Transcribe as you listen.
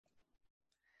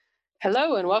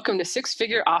Hello, and welcome to Six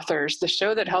Figure Authors, the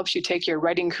show that helps you take your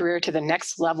writing career to the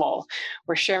next level.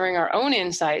 We're sharing our own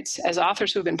insights as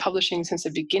authors who have been publishing since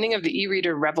the beginning of the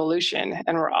e-reader revolution,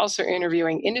 and we're also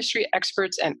interviewing industry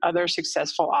experts and other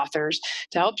successful authors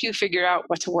to help you figure out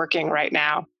what's working right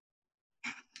now.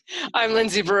 I'm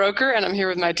Lindsay Baroker, and I'm here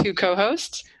with my two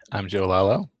co-hosts. I'm Joe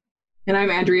Lalo. And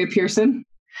I'm Andrea Pearson.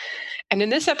 And in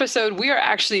this episode,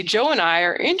 Joe and I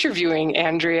are interviewing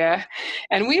Andrea.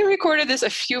 And we recorded this a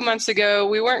few months ago.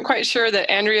 We weren't quite sure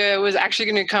that Andrea was actually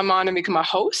going to come on and become a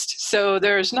host. So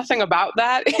there's nothing about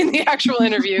that in the actual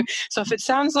interview. So if it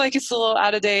sounds like it's a little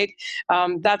out of date,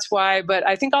 that's why. But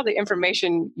I think all the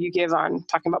information you give on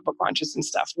talking about book launches and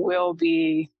stuff will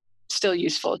be still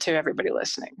useful to everybody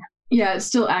listening. Yeah, it's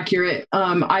still accurate.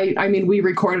 I mean, we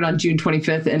recorded on June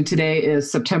 25th and today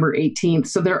is September 18th.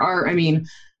 So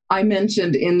I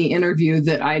mentioned in the interview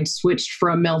that I'd switched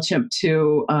from MailChimp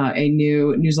to a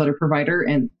new newsletter provider,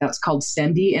 and that's called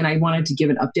Sendy. And I wanted to give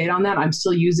an update on that. I'm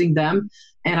still using them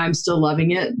and I'm still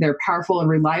loving it. They're powerful and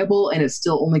reliable, and it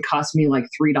still only costs me like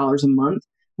 $3 a month,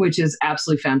 which is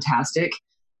absolutely fantastic.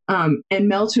 And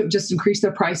MailChimp just increased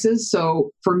their prices.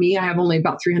 So for me, I have only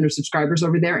about 300 subscribers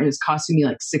over there, and it's costing me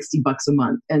like $60 a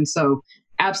month. And so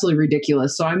absolutely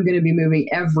ridiculous. So I'm going to be moving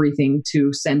everything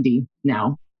to Sendy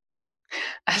now.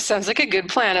 Sounds like a good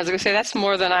plan. I was going to say that's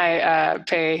more than I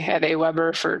pay at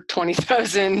AWeber for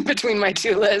 20,000 between my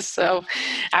two lists. So,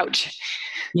 ouch.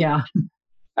 Yeah.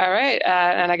 All right.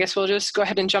 And I guess we'll just go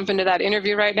ahead and jump into that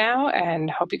interview right now and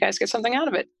hope you guys get something out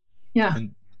of it. Yeah.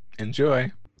 Enjoy.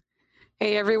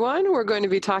 Hey everyone, we're going to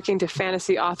be talking to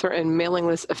fantasy author and mailing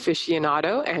list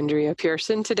aficionado, Andrea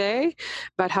Pearson, today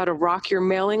about how to rock your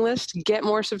mailing list, get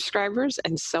more subscribers,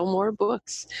 and sell more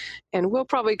books. And we'll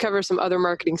probably cover some other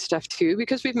marketing stuff too,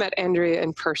 because we've met Andrea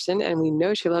in person and we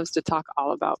know she loves to talk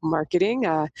all about marketing.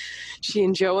 She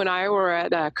and Joe and I were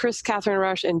at Chris Catherine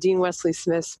Rush and Dean Wesley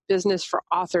Smith's Business for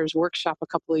Authors workshop a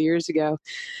couple of years ago.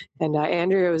 And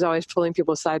Andrea was always pulling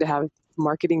people aside to have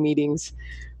marketing meetings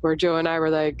where Joe and I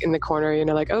were like in the corner,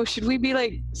 like, oh, should we be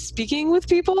like speaking with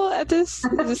people at this?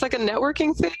 Is this like a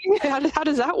networking thing? How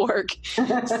does that work?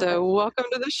 So welcome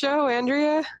to the show,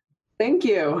 Andrea. Thank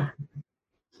you.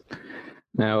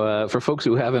 Now, for folks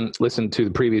who haven't listened to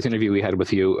the previous interview we had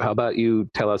with you, how about you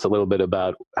tell us a little bit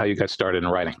about how you got started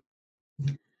in writing?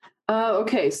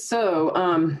 Okay. So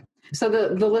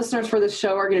the listeners for this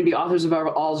show are going to be authors of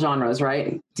all genres,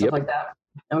 right? Stuff like that.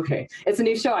 Okay. It's a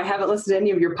new show. I haven't listened to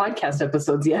any of your podcast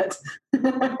episodes yet.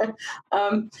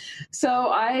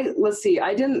 Let's see.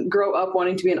 I didn't grow up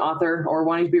wanting to be an author or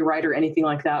wanting to be a writer or anything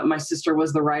like that. My sister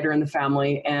was the writer in the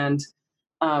family, and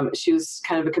she was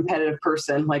kind of a competitive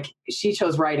person. Like, she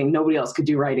chose writing. Nobody else could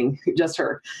do writing, just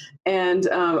her. And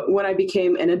when I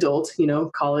became an adult,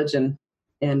 college and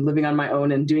living on my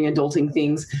own and doing adulting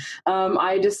things,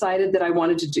 I decided that I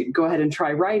wanted to go ahead and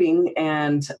try writing,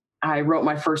 and I wrote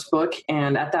my first book,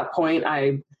 and at that point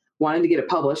I wanted to get it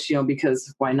published,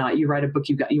 because why not? You write a book,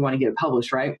 you want to get it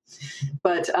published, right?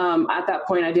 But at that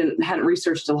point I hadn't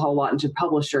researched a whole lot into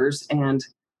publishers, and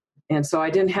so I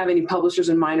didn't have any publishers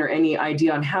in mind or any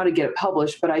idea on how to get it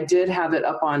published, but I did have it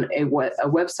up on a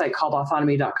website called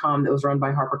autonomy.com that was run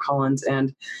by HarperCollins,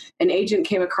 and an agent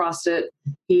came across it.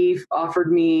 He offered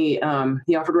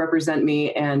to represent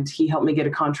me, and he helped me get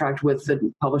a contract with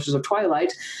the publishers of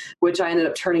Twilight, which I ended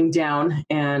up turning down.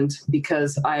 And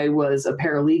because I was a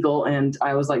paralegal and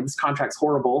I was like, this contract's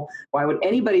horrible. Why would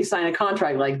anybody sign a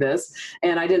contract like this?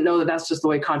 And I didn't know that that's just the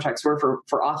way contracts were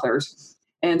for authors.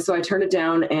 And so I turned it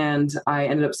down, and I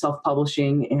ended up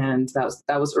self-publishing, and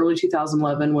that was early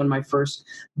 2011 when my first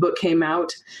book came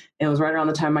out. And it was right around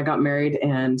the time I got married,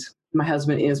 and my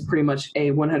husband is pretty much a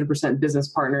 100% business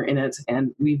partner in it,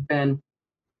 and we've been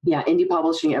indie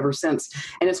publishing ever since.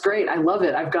 And it's great. I love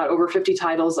it. I've got over 50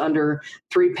 titles under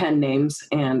 3 pen names,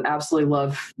 and absolutely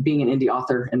love being an indie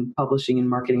author and publishing and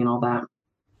marketing and all that.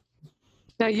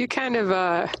 Now you kind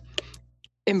of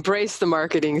embrace the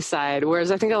marketing side,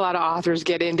 whereas I think a lot of authors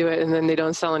get into it and then they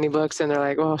don't sell any books, and they're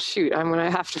like, well, shoot, I'm going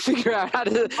to have to figure out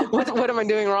what am I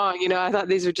doing wrong? I thought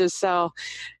these would just sell.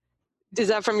 Is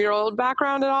that from your old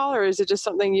background at all, or is it just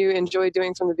something you enjoy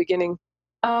doing from the beginning?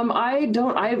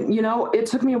 It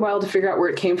took me a while to figure out where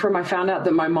it came from. I found out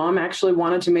that my mom actually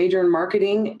wanted to major in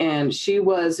marketing, and she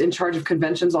was in charge of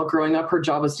conventions all growing up. Her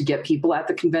job was to get people at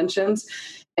the conventions.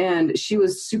 And she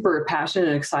was super passionate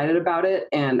and excited about it.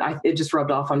 And it just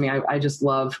rubbed off on me. I just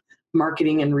love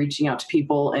marketing and reaching out to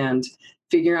people and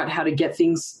figuring out how to get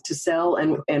things to sell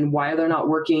and why they're not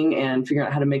working, and figuring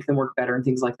out how to make them work better and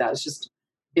things like that.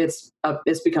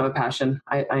 It's become a passion.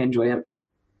 I enjoy it.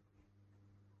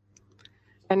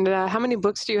 And how many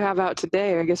books do you have out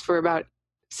today? I guess we're about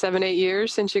 7, 8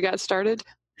 years since you got started?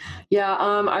 Yeah,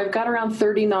 I've got around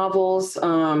 30 novels,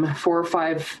 4 or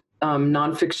 5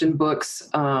 nonfiction books.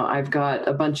 I've got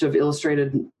a bunch of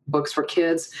illustrated books for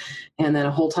kids, and then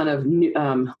a whole ton of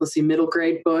middle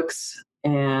grade books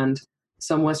and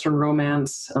some Western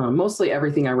romance. Mostly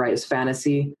everything I write is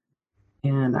fantasy,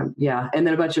 and and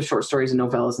then a bunch of short stories and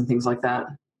novellas and things like that.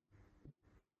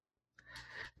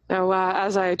 Now,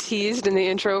 as I teased in the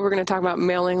intro, we're going to talk about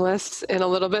mailing lists in a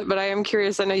little bit, but I am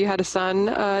curious. I know you had a son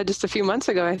just a few months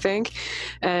ago, I think.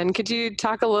 And could you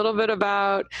talk a little bit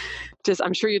about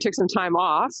I'm sure you took some time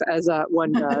off, as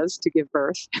one does, to give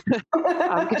birth.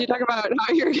 Could you talk about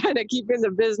how you're kind of keeping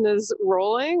the business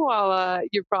rolling while I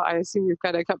assume you've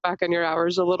kind of cut back on your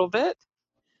hours a little bit?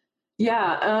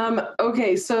 Yeah.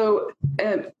 Okay. So,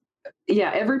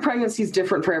 every pregnancy is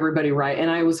different for everybody, right? And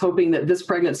I was hoping that this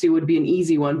pregnancy would be an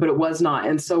easy one, but it was not.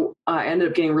 And so I ended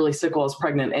up getting really sick while I was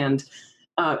pregnant, and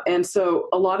so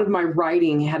a lot of my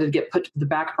writing had to get put to the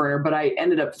back burner. But I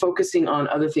ended up focusing on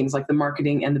other things like the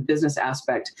marketing and the business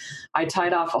aspect. I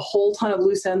tied off a whole ton of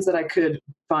loose ends that I could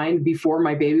find before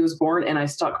my baby was born, and I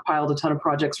stockpiled a ton of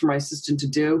projects for my assistant to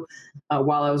do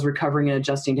while I was recovering and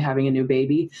adjusting to having a new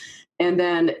baby. And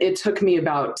then it took me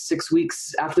about 6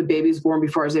 weeks after the baby was born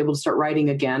before I was able to start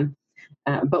writing again.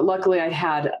 But luckily, I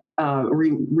had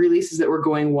releases that were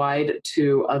going wide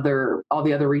to all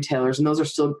the other retailers, and those are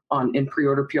still in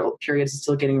pre-order periods,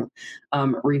 still getting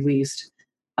released.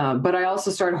 But I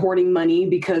also started hoarding money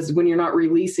because when you're not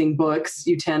releasing books,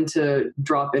 you tend to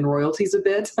drop in royalties a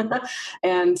bit,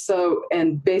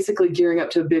 and basically gearing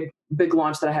up to a big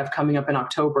launch that I have coming up in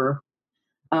October.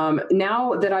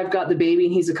 Now that I've got the baby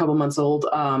and he's a couple months old,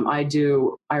 I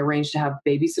arrange to have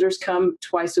babysitters come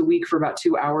twice a week for about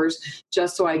 2 hours,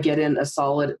 just so I get in a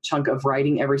solid chunk of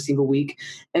writing every single week.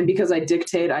 And because I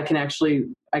dictate, I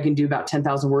can do about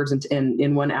 10,000 words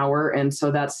in 1 hour. And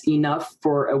so that's enough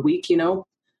for a week,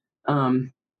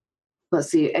 Let's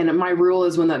see. And my rule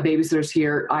is when that babysitter's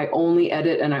here, I only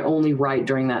edit and I only write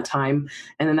during that time.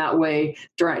 And then that way,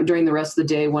 during the rest of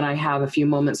the day, when I have a few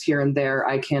moments here and there,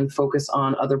 I can focus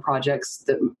on other projects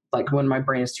that, like when my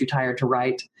brain is too tired to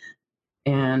write.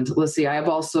 And let's see, I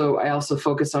also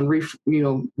focus on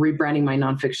rebranding my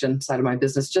nonfiction side of my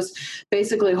business. Just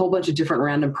basically a whole bunch of different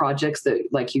random projects that,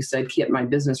 like you said, keep my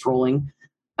business rolling.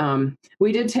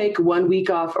 We did take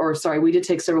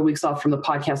several weeks off from the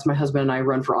podcast my husband and I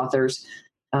run for authors.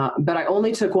 But I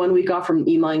only took 1 week off from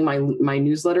emailing my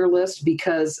newsletter list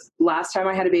because last time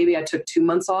I had a baby, I took 2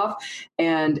 months off,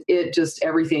 and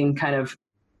everything kind of,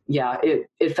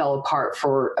 it fell apart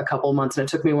for a couple of months, and it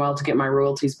took me a while to get my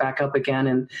royalties back up again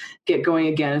and get going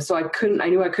again. And so I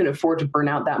knew I couldn't afford to burn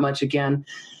out that much again.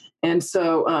 And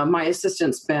so my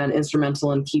assistant's been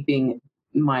instrumental in keeping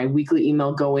my weekly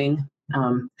email going.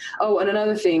 And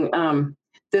another thing,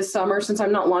 this summer, since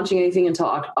I'm not launching anything until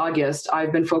August,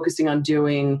 I've been focusing on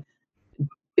doing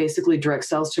basically direct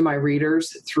sales to my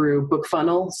readers through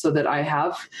BookFunnel, so that I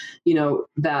have,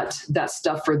 that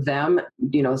stuff for them,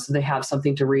 so they have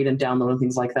something to read and download and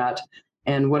things like that.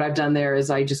 And what I've done there is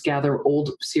I just gather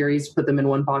old series, put them in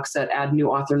one box set, add new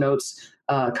author notes,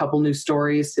 a couple new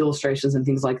stories, illustrations, and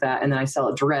things like that. And then I sell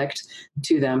it direct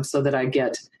to them so that I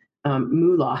get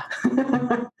moolah,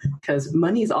 because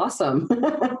money's awesome.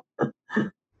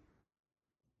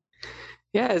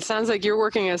 Yeah, it sounds like you're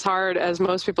working as hard as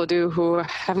most people do who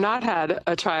have not had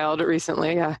a child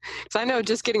recently. Because I know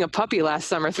just getting a puppy last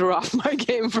summer threw off my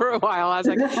game for a while. I was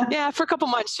like, yeah, for a couple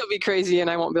months she'll be crazy and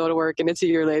I won't be able to work. And it's a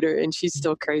year later and she's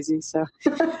still crazy. So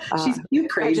she's cute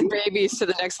crazy. Babies to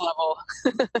the next level.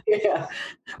 Yeah.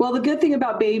 Well, the good thing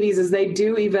about babies is they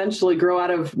do eventually grow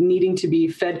out of needing to be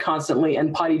fed constantly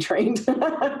and potty trained.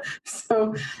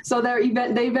 So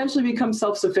they eventually become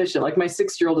self-sufficient. Like my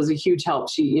 6-year-old is a huge help.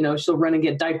 She'll run and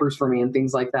get diapers for me and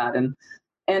things like that. And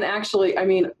actually, I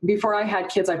mean, before I had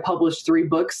kids, I published 3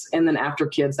 books, and then after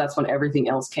kids, that's when everything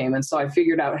else came. And so I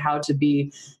figured out how to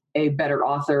be a better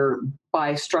author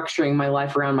by structuring my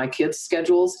life around my kids'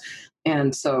 schedules.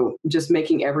 And so just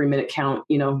making every minute count,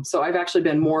 so I've actually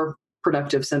been more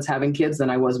productive since having kids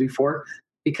than I was before,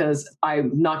 because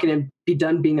I'm not going to be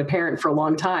done being a parent for a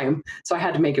long time. So I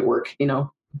had to make it work,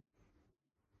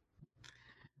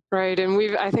 Right.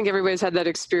 And I think everybody's had that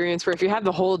experience where if you have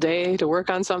the whole day to work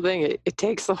on something, it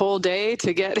takes the whole day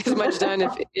to get as much done.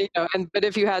 But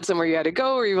if you had somewhere you had to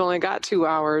go or you've only got 2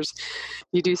 hours,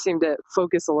 you do seem to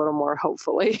focus a little more,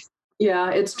 hopefully. Yeah,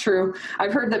 it's true.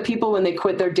 I've heard that people, when they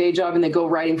quit their day job and they go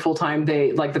writing full time,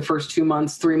 they like the first 2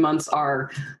 months, 3 months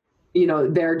are,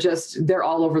 they're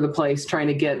all over the place trying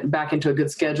to get back into a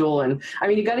good schedule. And I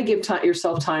mean, you got to give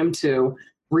yourself time to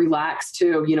relax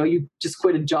too. You know, you just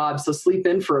quit a job, so sleep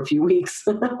in for a few weeks.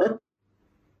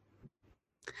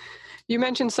 You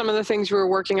mentioned some of the things you were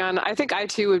working on. I think I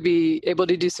too would be able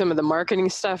to do some of the marketing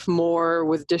stuff more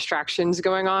with distractions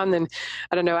going on than,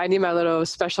 I don't know, I need my little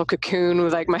special cocoon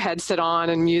with like my headset on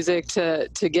and music to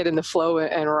get in the flow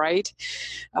and write.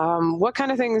 What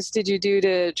kind of things did you do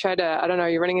to try to, I don't know, are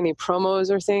you running any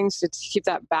promos or things to keep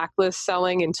that backlist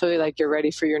selling until like you're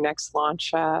ready for your next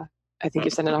launch? I think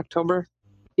you said in October.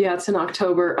 Yeah, it's in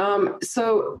October.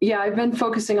 So yeah, I've been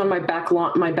focusing on my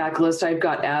backlist. I've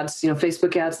got ads,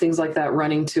 Facebook ads, things like that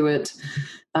running to it.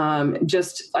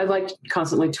 I like to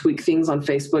constantly tweak things on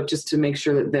Facebook just to make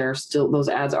sure that those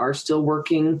ads are still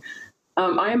working.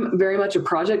 I'm very much a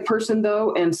project person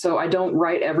though. And so I don't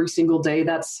write every single day.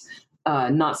 That's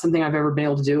not something I've ever been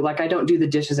able to do. Like I don't do the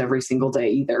dishes every single day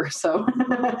either. So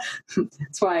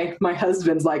that's why my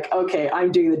husband's like, okay,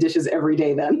 I'm doing the dishes every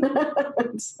day then.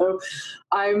 So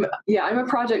I'm a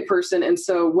project person. And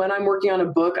so when I'm working on a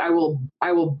book, I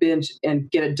will binge and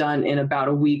get it done in about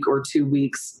a week or 2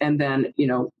 weeks. And then,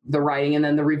 the writing and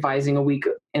then the revising a week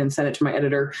and send it to my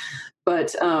editor.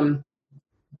 But,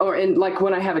 like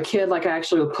when I have a kid, like I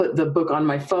actually will put the book on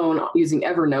my phone using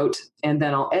Evernote, and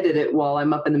then I'll edit it while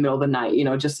I'm up in the middle of the night,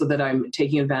 just so that I'm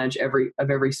taking advantage of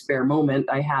every spare moment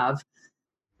I have.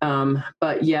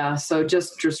 But yeah, so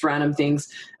just random things.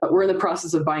 We're in the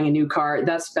process of buying a new car.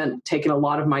 That's taken a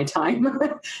lot of my time.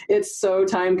 It's so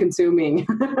time consuming.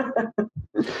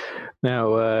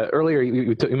 Now, earlier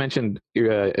you mentioned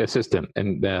your assistant,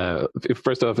 and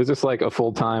first off, is this like a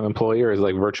full-time employee or is it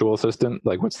like virtual assistant?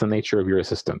 Like, what's the nature of your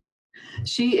assistant?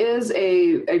 She is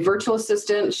a virtual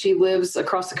assistant. She lives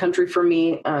across the country from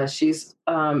me. She's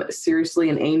seriously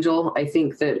an angel. I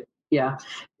think that, yeah,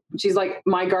 she's like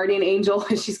my guardian angel.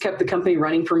 She's kept the company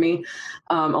running for me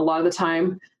a lot of the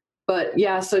time. But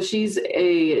yeah, so she's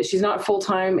not full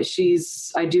time.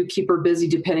 I do keep her busy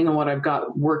depending on what I'm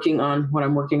working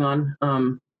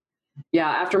on.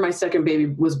 After my second baby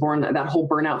was born, that whole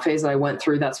burnout phase that I went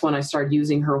through, that's when I started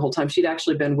using her whole time. She'd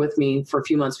actually been with me for a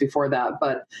few months before that,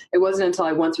 but it wasn't until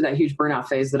I went through that huge burnout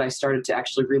phase that I started to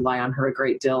actually rely on her a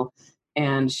great deal.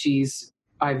 And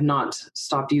I've not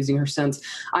stopped using her since.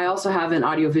 I also have an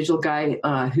audiovisual guy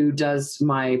who does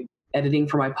my editing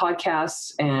for my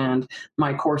podcasts and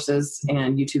my courses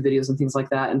and YouTube videos and things like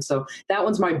that. And so that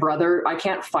one's my brother. I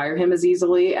can't fire him as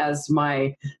easily as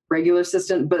my regular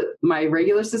assistant, but my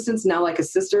regular assistant's now like a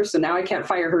sister. So now I can't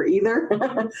fire her either,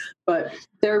 but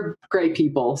they're great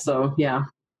people. So yeah.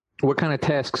 What kind of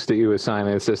tasks do you assign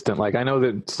an assistant? Like, I know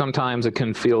that sometimes it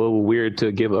can feel a little weird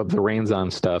to give up the reins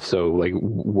on stuff. So like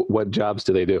what jobs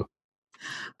do they do?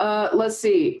 Let's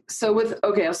see. So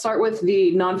I'll start with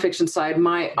the nonfiction side.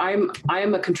 I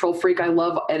am a control freak. I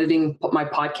love editing my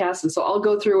podcast. And so I'll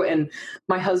go through, and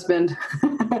my husband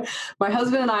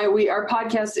and I, our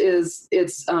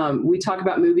podcast we talk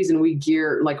about movies, and we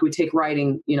take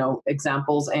writing,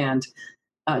 examples and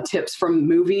tips from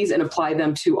movies and apply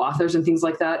them to authors and things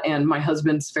like that. And my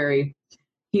husband's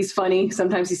he's funny.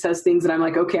 Sometimes he says things and I'm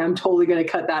like, okay, I'm totally going to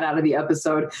cut that out of the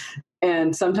episode.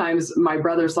 And sometimes my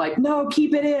brother's like, no,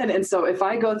 keep it in. And so if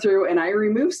I go through and I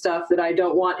remove stuff that I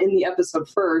don't want in the episode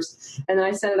first, and then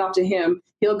I send it off to him,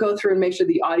 he'll go through and make sure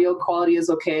the audio quality is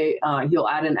okay. He'll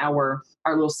add in our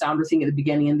little sounder thing at the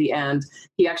beginning and the end.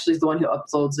 He actually is the one who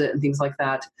uploads it and things like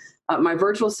that. My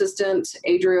virtual assistant,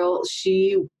 Adriel,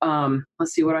 she,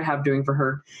 let's see what I have doing for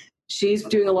her. She's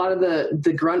doing a lot of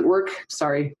the grunt work.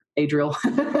 Sorry, Adriel.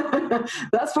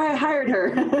 That's why I hired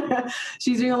her.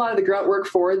 She's doing a lot of the grunt work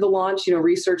for the launch,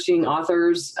 researching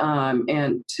authors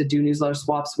and to do newsletter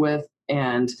swaps with,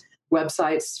 and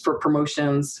websites for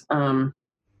promotions.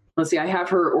 Let's see, I have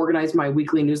her organize my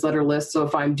weekly newsletter list. So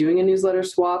if I'm doing a newsletter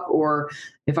swap or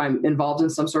if I'm involved in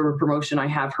some sort of promotion, I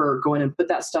have her go in and put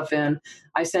that stuff in.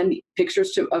 I send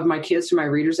pictures of my kids to my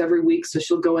readers every week. So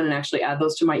she'll go in and actually add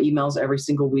those to my emails every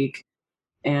single week.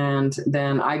 And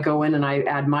then I go in and I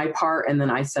add my part, and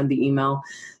then I send the email.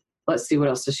 Let's see, what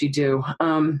else does she do?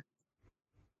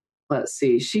 Let's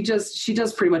see. She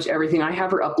does pretty much everything. I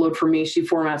have her upload for me. She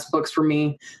formats books for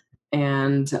me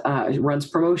and runs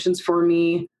promotions for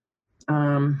me.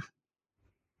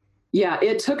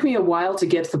 It took me a while to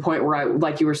get to the point where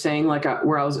like you were saying,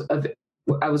 where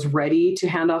I was ready to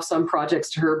hand off some projects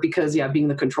to her, because being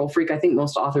the control freak, I think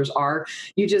most authors are,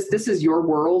 this is your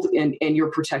world and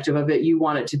you're protective of it. You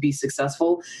want it to be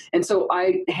successful. And so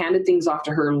I handed things off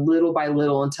to her little by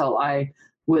little until I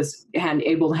was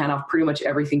able to hand off pretty much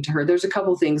everything to her. There's a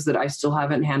couple things that I still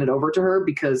haven't handed over to her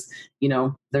because,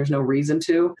 there's no reason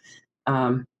to.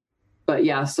 But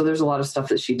yeah, so there's a lot of stuff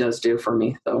that she does do for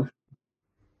me, though.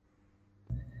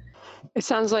 It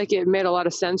sounds like it made a lot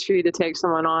of sense for you to take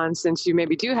someone on since you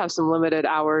maybe do have some limited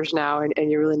hours now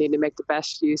and you really need to make the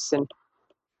best use. And,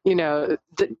 you know,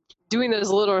 doing those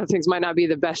little things might not be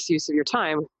the best use of your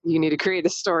time. You need to create the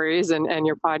stories and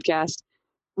your podcast.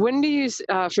 When do you,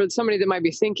 for somebody that might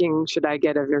be thinking, should I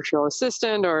get a virtual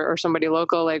assistant or somebody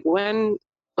local?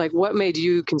 What made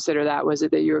you consider that? Was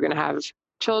it that you were going to have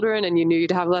children and you knew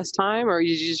you'd have less time, or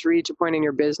you just reach a point in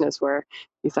your business where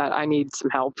you thought, I need some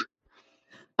help?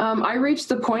 I reached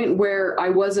the point where I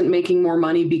wasn't making more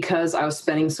money because I was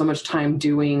spending so much time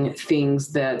doing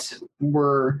things that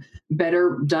were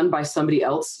better done by somebody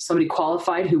else, somebody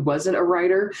qualified who wasn't a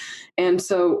writer. And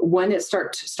so when it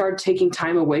started taking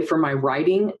time away from my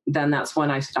writing, then that's when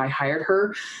I hired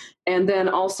her. And then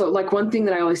also, like, one thing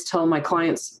that I always tell my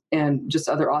clients and just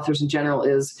other authors in general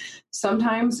is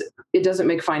sometimes it doesn't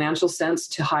make financial sense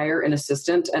to hire an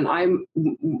assistant. And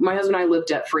my husband and I live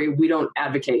debt free. We don't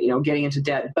advocate, getting into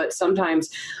debt, but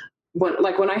sometimes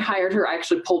when I hired her, I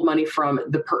actually pulled money from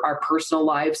our personal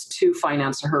lives to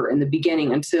finance her in the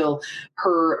beginning until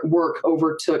her work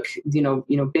overtook,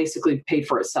 basically paid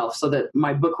for itself, so that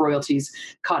my book royalties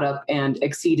caught up and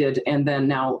exceeded. And then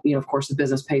now, of course, the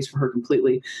business pays for her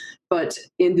completely. But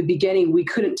in the beginning, we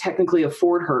couldn't technically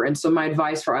afford her. And so my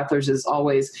advice for authors is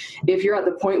always, if you're at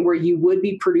the point where you would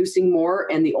be producing more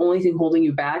and the only thing holding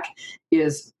you back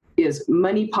is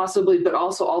money possibly, but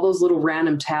also all those little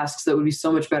random tasks that would be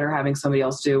so much better having somebody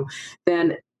else do,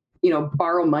 then,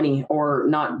 borrow money, or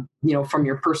not, from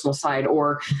your personal side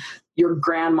or your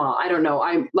grandma. I don't know.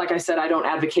 Like I said, I don't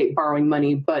advocate borrowing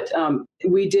money, but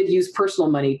we did use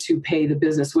personal money to pay the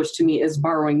business, which to me is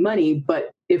borrowing money. But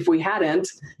if we hadn't,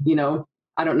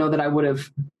 I don't know that I would have.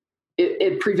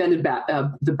 It prevented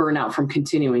the burnout from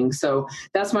continuing. So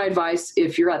that's my advice.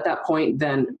 If you're at that point,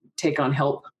 then take on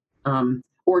help.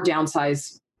 Or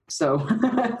downsize. So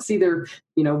it's either,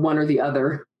 one or the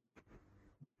other.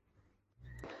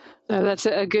 That's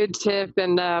a good tip.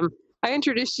 And I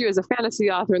introduced you as a fantasy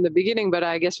author in the beginning, but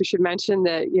I guess we should mention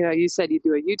that, you said you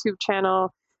do a YouTube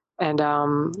channel and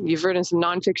you've written some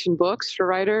nonfiction books for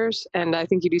writers. And I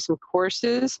think you do some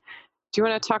courses. Do you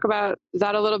want to talk about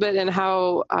that a little bit and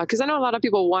how, because I know a lot of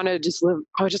people want to just live,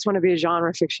 I just want to be a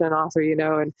genre fiction author,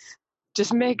 and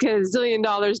just make $1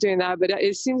 zillion doing that. But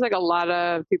it seems like a lot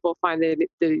of people find that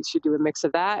they should do a mix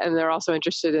of that. And they're also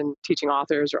interested in teaching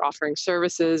authors or offering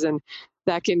services. And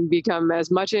that can become as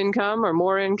much income or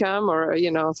more income or,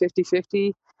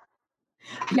 50-50.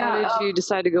 How did you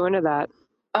decide to go into that?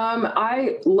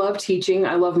 I love teaching.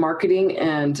 I love marketing.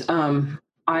 And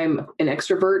I'm an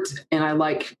extrovert and I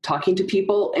like talking to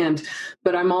people.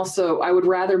 But I would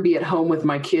rather be at home with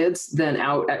my kids than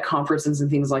out at conferences and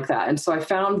things like that. And so I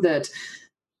found that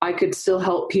I could still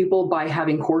help people by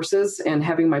having courses and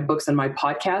having my books and my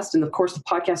podcast. And of course, the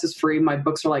podcast is free. My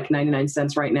books are like 99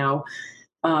 cents right now.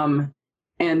 And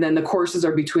then the courses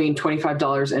are between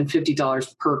 $25 and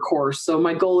 $50 per course. So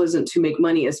my goal isn't to make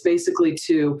money. It's basically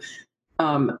to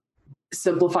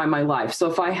simplify my life.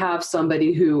 So if I have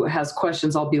somebody who has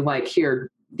questions, I'll be like, here,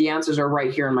 the answers are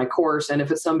right here in my course. And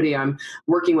if it's somebody I'm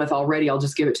working with already, I'll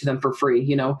just give it to them for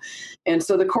free, And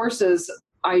so the courses,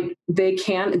 we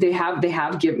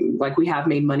have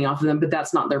made money off of them, but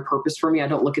that's not their purpose for me. I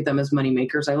don't look at them as money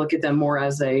makers. I look at them more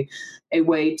as a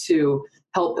way to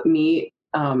help me,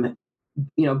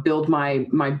 build my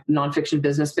nonfiction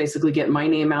business, basically get my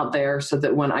name out there so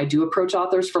that when I do approach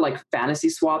authors for like fantasy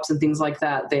swaps and things like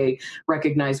that, they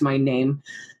recognize my name.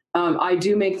 I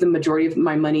do make the majority of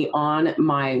my money on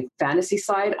my fantasy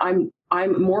side. I'm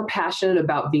more passionate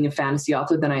about being a fantasy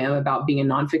author than I am about being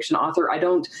a nonfiction author.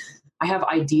 I have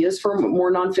ideas for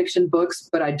more nonfiction books,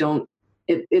 but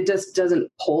it just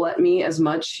doesn't pull at me as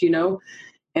much,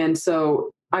 And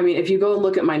so, if you go and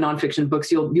look at my nonfiction books,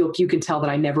 you can tell that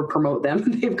I never promote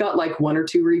them. They've got like 1 or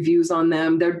 2 reviews on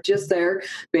them. They're just there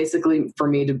basically for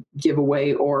me to give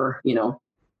away or,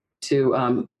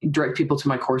 to direct people to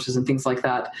my courses and things like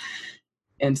that.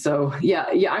 And so, yeah,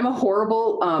 I'm a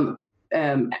horrible,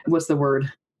 what's the word?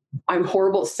 I'm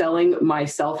horrible selling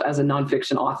myself as a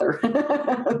nonfiction author.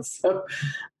 So.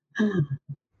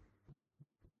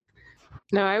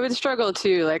 No, I would struggle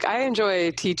too. Like I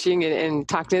enjoy teaching and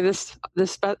talking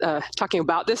to talking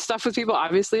about this stuff with people,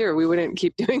 obviously, or we wouldn't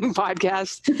keep doing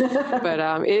podcasts. But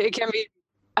it can be,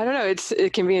 I don't know,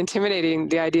 it can be intimidating,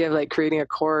 the idea of like creating a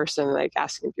course and like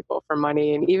asking people for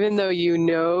money. And even though you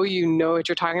know what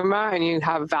you're talking about and you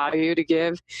have value to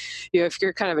give, if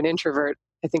you're kind of an introvert,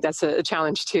 I think that's a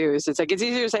challenge too. Is it's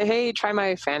easier to say, hey, try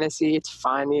my fantasy, it's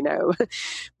fun,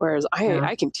 Whereas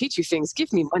I can teach you things,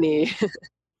 give me money.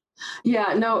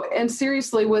 Yeah, no. And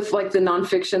seriously, with like the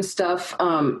nonfiction stuff,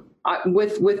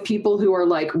 with people who are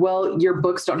like, well, your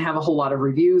books don't have a whole lot of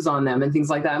reviews on them and things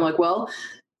like that. I'm like, well,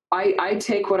 I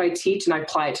take what I teach and I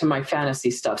apply it to my fantasy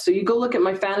stuff. So you go look at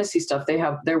my fantasy stuff,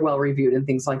 they're well reviewed and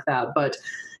things like that. But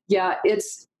yeah,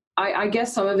 I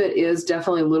guess some of it is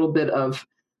definitely a little bit of,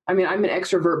 I mean, I'm an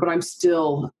extrovert, but I'm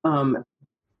still,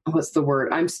 what's the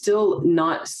word? I'm still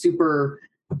not super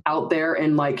out there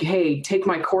and like, hey, take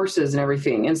my courses and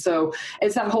everything. And so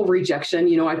it's that whole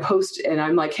rejection, I post and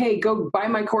I'm like, hey, go buy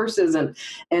my courses. And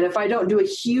if I don't do a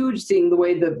huge thing the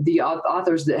way the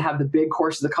authors that have the big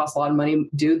courses that cost a lot of money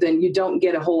do, then you don't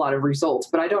get a whole lot of results.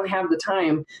 But I don't have the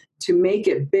time to make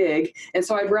it big. And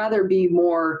so I'd rather be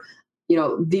more,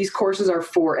 these courses are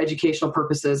for educational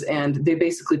purposes and they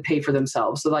basically pay for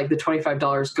themselves. So like the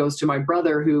 $25 goes to my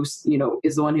brother who's,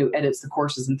 is the one who edits the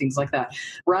courses and things like that,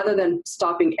 rather than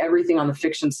stopping everything on the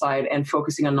fiction side and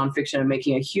focusing on nonfiction and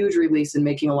making a huge release and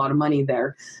making a lot of money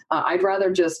there. I'd rather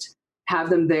just have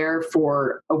them there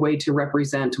for a way to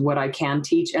represent what I can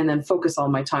teach and then focus all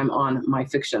my time on my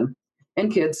fiction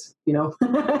and kids,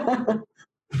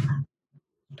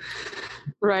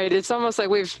 Right. It's almost like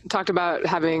we've talked about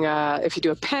having, if you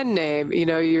do a pen name,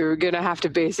 you're going to have to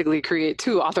basically create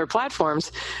two author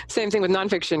platforms. Same thing with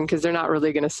nonfiction, because they're not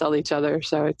really going to sell each other.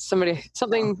 So it's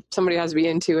something somebody has to be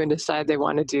into and decide they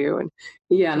want to do, and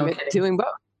doing both.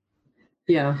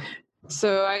 Yeah.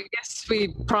 So I guess we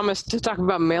promised to talk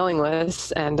about mailing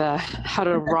lists and how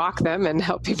to rock them and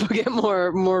help people get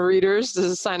more readers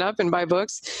to sign up and buy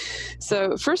books.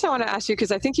 So first I want to ask you,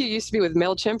 because I think you used to be with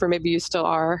MailChimp, or maybe you still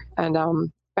are. And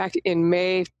back in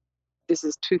May, this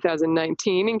is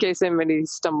 2019, in case anybody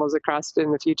stumbles across it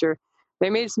in the future, they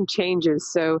made some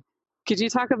changes. So could you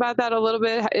talk about that a little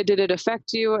bit? Did it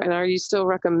affect you? And are you still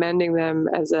recommending them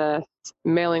as a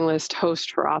mailing list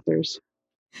host for authors?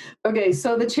 Okay,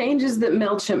 so the changes that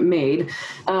MailChimp made,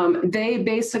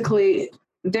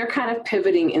 they're kind of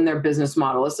pivoting in their business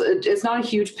model. It's not a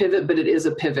huge pivot, but it is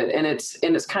a pivot, and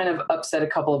it's kind of upset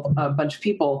a bunch of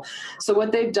people. So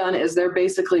what they've done is they're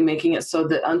basically making it so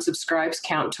that unsubscribes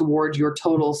count toward your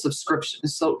total subscription,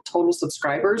 so total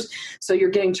subscribers. So you're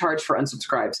getting charged for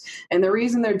unsubscribes, and the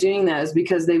reason they're doing that is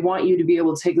because they want you to be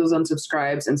able to take those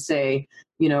unsubscribes and say,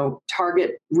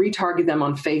 retarget them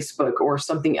on Facebook or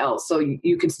something else. So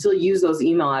you can still use those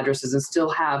email addresses and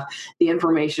still have the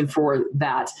information for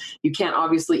that. You can't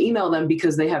obviously email them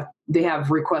because they have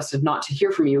requested not to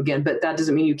hear from you again, but that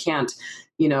doesn't mean you can't,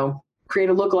 create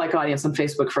a lookalike audience on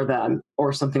Facebook for them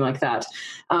or something like that.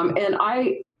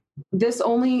 This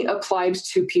only applied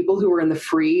to people who were in the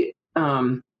free,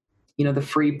 the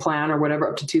free plan or whatever,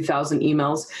 up to 2,000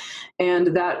 emails.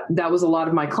 And that was a lot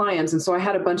of my clients. And so I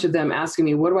had a bunch of them asking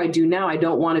me, what do I do now? I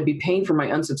don't want to be paying for my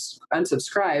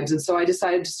unsubscribes. And so I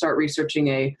decided to start researching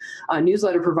a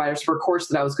newsletter providers for a course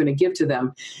that I was going to give to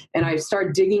them. And I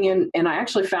started digging in, and I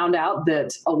actually found out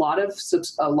that a lot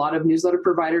of newsletter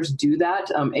providers do that.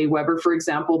 Aweber, for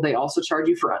example, they also charge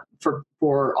you for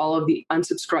all of the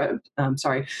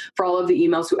for all of the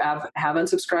emails who have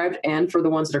unsubscribed, and for the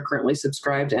ones that are currently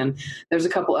subscribed. And there's a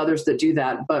couple others that do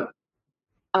that. But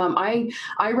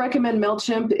I recommend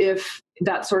MailChimp if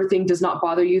that sort of thing does not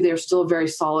bother you. They're still a very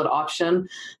solid option.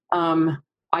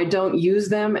 I don't use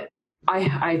them.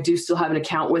 I do still have an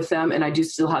account with them, and I do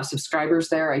still have subscribers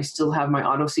there. I still have my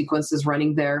auto sequences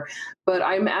running there. But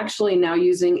I'm actually now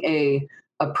using a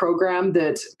program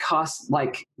that costs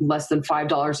like less than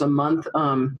 $5 a month.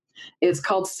 It's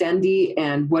called Sendy,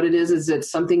 and what it is it's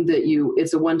something that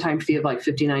it's a one-time fee of like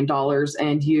 $59,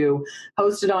 and you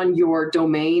host it on your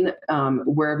domain,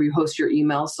 wherever you host your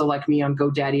email. So like me on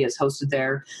GoDaddy, it's hosted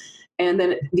there. And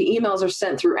then the emails are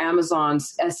sent through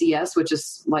Amazon's SES, which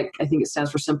is like, I think it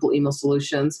stands for Simple Email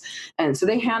Solutions. And so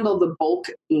they handle the bulk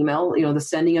email, the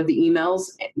sending of the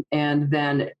emails, and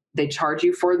then they charge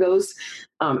you for those.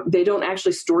 They don't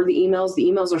actually store the emails. The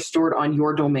emails are stored on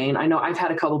your domain. I know I've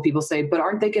had a couple of people say, but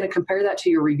aren't they going to compare that to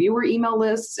your reviewer email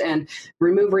lists and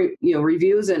remove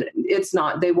reviews? And it's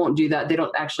not. They won't do that. They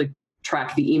don't actually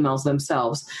track the emails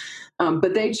themselves.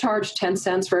 But they charge 10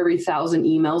 cents for every 1,000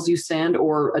 emails you send,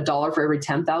 or $1 for every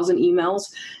 10,000 emails.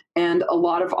 And a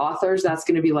lot of authors, that's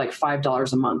going to be like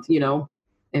 $5 a month,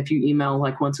 if you email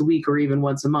like once a week or even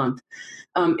once a month.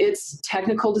 It's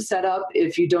technical to set up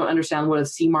if you don't understand what a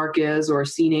CMARC is, or a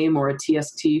CNAME, or a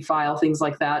TXT file, things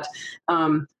like that.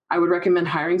 I would recommend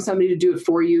hiring somebody to do it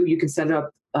for you. You can set it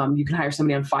up. You can hire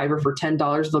somebody on Fiverr for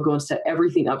 $10. They'll go and set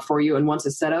everything up for you. And once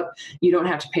it's set up, you don't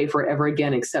have to pay for it ever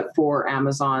again, except for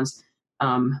Amazon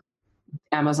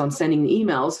sending the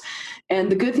emails. And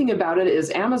the good thing about it is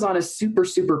Amazon is super,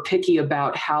 super picky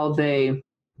about how they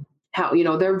how,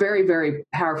 they're very, very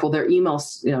powerful. Their email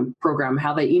program,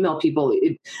 how they email people,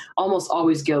 it almost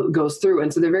always goes through.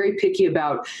 And so they're very picky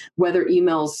about whether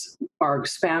emails are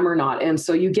spam or not. And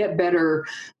so you get better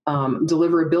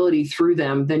deliverability through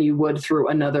them than you would through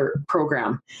another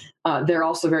program. They're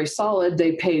also very solid.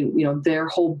 They pay, their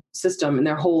whole system and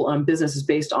their whole business is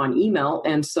based on email.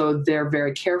 And so they're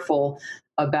very careful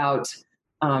about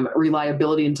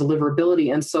reliability and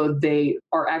deliverability. And so they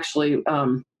are actually,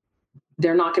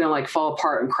 they're not going to like fall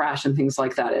apart and crash and things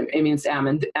like that. I mean, it's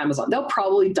Amazon. They'll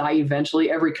probably die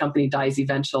eventually. Every company dies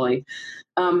eventually.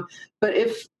 But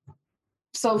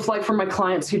like for my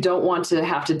clients who don't want to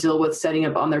have to deal with setting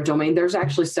up on their domain, there's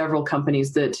actually several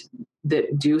companies that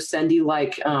do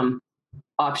Sendy-like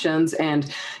options,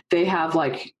 and they have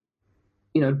like,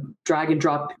 drag and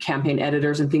drop campaign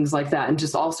editors and things like that, and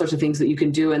just all sorts of things that you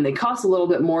can do. And they cost a little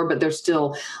bit more, but they're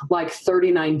still like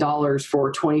 $39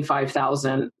 for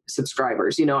 25,000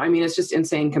 subscribers. I mean, it's just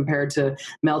insane compared to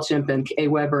MailChimp and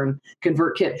Aweber and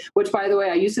ConvertKit, which, by the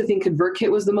way, I used to think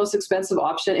ConvertKit was the most expensive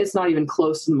option. It's not even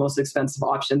close to the most expensive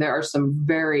option. There are some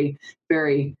very,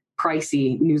 very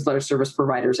pricey newsletter service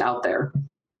providers out there.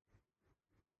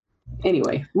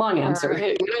 Anyway, long answer.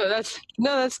 Right.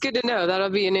 That's good to know. That'll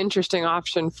be an interesting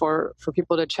option for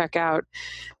people to check out.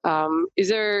 Are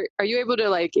you able to,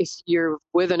 like, if you're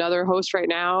with another host right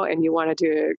now and you wanted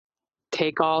to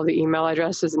take all the email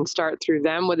addresses and start through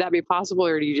them, would that be possible?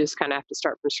 Or do you just kind of have to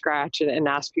start from scratch and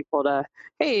ask people to,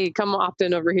 hey, come opt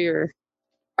in over here?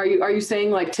 Are you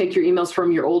saying like take your emails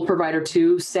from your old provider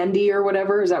to Sendy or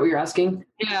whatever? Is that what you're asking?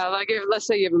 Yeah, like let's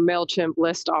say you have a MailChimp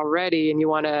list already and you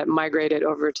want to migrate it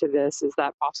over to this. Is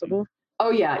that possible?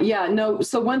 Oh, yeah. No.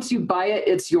 So once you buy it,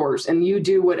 it's yours and you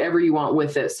do whatever you want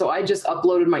with it. So I just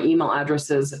uploaded my email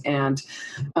addresses and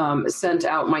sent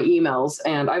out my emails.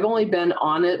 And I've only been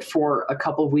on it for a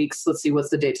couple of weeks. Let's see, what's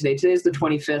the date today? Today is the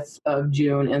 25th of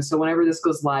June. And so whenever this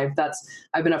goes live,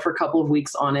 I've been up for a couple of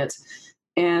weeks on it.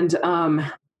 And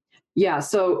yeah,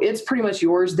 so it's pretty much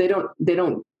yours. They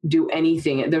don't do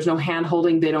anything. There's no hand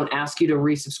holding. They don't ask you to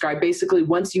resubscribe. Basically,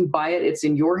 once you buy it, it's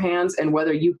in your hands. And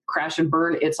whether you crash and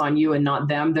burn, it's on you and not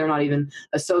them. They're not even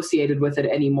associated with it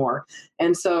anymore.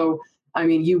 And so, I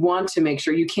mean, you want to make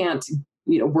sure you can't,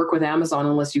 work with Amazon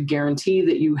unless you guarantee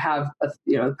that you have,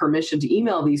 permission to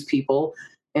email these people.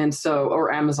 And so,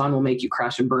 or Amazon will make you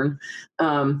crash and burn.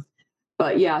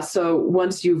 But yeah, so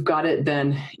once you've got it,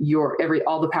 then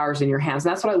all the power's in your hands.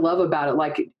 And that's what I love about it.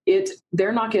 Like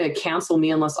they're not going to cancel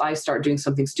me unless I start doing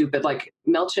something stupid. Like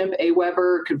MailChimp,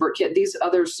 Aweber, ConvertKit, these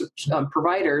other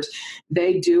providers,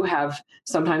 they do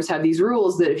sometimes have these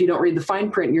rules that if you don't read the fine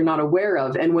print, you're not aware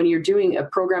of. And when you're doing a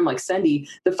program like Sendy,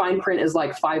 the fine print is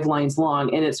like 5 lines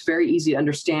long and it's very easy to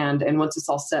understand. And once it's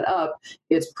all set up,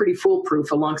 it's pretty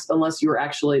foolproof unless you're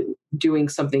actually doing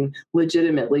something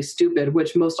legitimately stupid,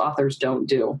 which most authors don't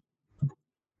do.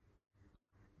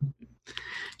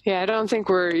 Yeah, I don't think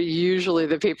we're usually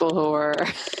the people who are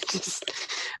just,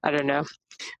 I don't know,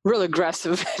 real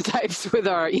aggressive types with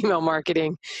our email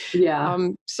marketing. Yeah.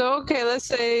 Okay, let's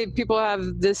say people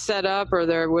have this set up or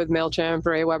they're with MailChimp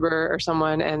or Aweber or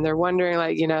someone and they're wondering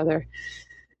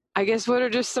I guess what are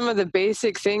just some of the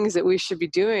basic things that we should be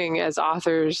doing as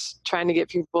authors trying to get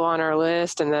people on our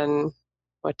list, and then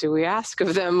what do we ask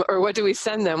of them or what do we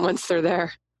send them once they're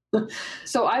there?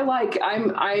 So I'm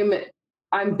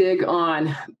big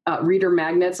on reader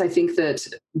magnets. I think that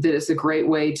is a great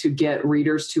way to get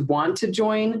readers to want to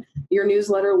join your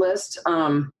newsletter list.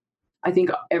 I think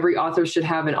every author should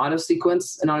have an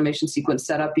automation sequence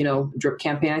set up, drip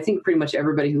campaign. I think pretty much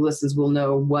everybody who listens will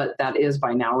know what that is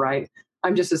by now, right?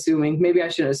 I'm just assuming. Maybe I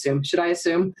shouldn't assume. Should I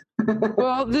assume?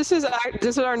 Well, this is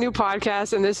our new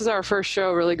podcast, and this is our first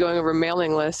show really going over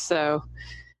mailing lists. So,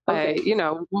 okay.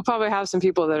 We'll probably have some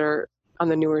people that are on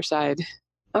the newer side.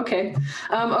 Okay.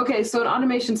 So an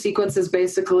automation sequence is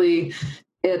basically,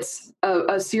 it's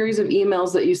a series of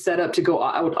emails that you set up to go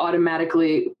out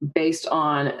automatically based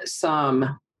on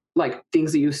some like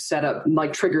things that you set up,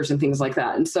 like triggers and things like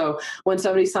that. And so when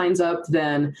somebody signs up,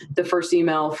 then the first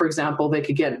email, for example, they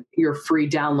could get your free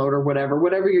download or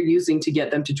whatever you're using to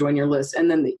get them to join your list. And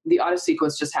then the auto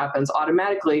sequence just happens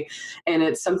automatically. And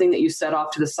it's something that you set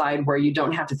off to the side where you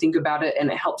don't have to think about it. And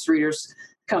it helps readers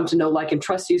come to know, like, and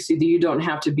trust you so that you don't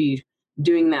have to be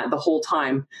doing that the whole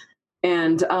time.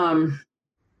 And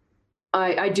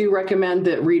I do recommend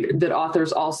that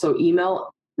authors also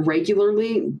email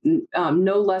regularly,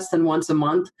 no less than once a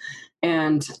month.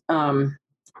 And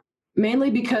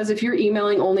Mainly because if you're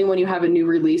emailing only when you have a new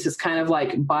release, it's kind of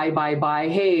like buy, buy, buy.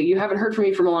 Hey, you haven't heard from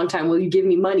me for a long time. Will you give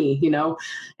me money?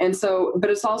 And so, but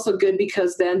it's also good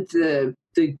because then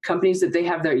the companies that they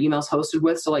have their emails hosted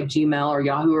with, so like Gmail or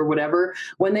Yahoo or whatever,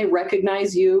 when they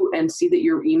recognize you and see that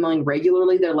you're emailing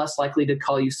regularly, they're less likely to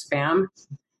call you spam.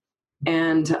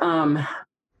 And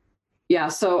yeah,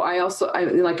 so I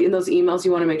like in those emails,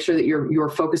 you want to make sure that you're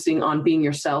focusing on being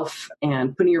yourself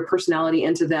and putting your personality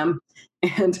into them.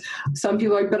 And some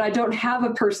people are like, but I don't have a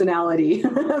personality.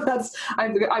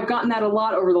 I've gotten that a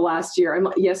lot over the last year. I'm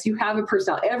like, yes, you have a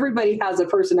personality. Everybody has a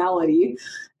personality.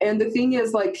 And the thing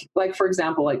is, like for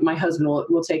example, like my husband,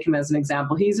 we'll take him as an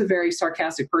example. He's a very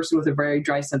sarcastic person with a very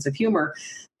dry sense of humor.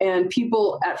 And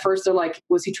people at first are like,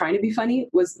 was he trying to be funny?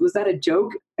 Was that a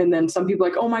joke? And then some people are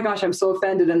like, oh my gosh, I'm so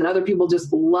offended. And then other people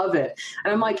just love it.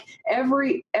 And I'm like,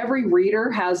 every reader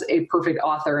has a perfect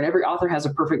author, and every author has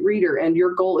a perfect reader. And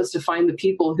your goal is to find the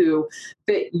people who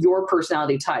fit your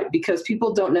personality type, because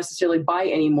people don't necessarily buy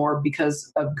anymore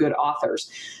because of good authors.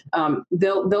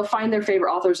 They'll find their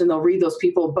favorite authors and they'll read those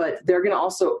people, but they're going to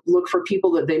also look for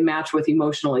people that they match with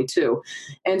emotionally too.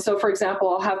 And so, for example,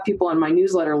 I'll have people on my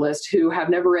newsletter list who have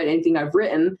never read anything I've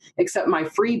written except my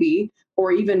freebie,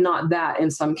 or even not that in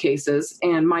some cases.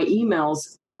 And my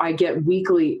emails, I get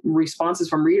weekly responses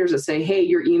from readers that say, hey,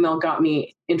 your email got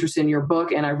me interested in your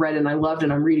book, and I read it and I loved it,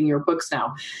 and I'm reading your books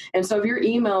now. And so if your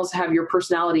emails have your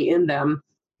personality in them,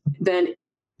 then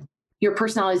your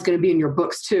personality is going to be in your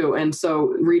books too. And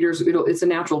so readers, it's a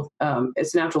natural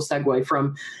segue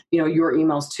from, your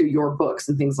emails to your books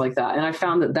and things like that. And I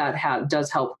found that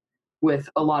does help with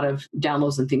a lot of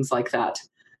downloads and things like that.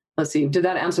 Let's see. Did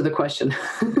that answer the question?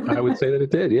 I would say that it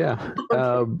did. Yeah.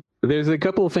 Okay. There's a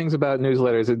couple of things about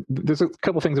newsletters. There's a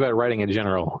couple of things about writing in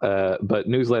general, but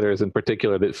newsletters in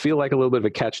particular that feel like a little bit of a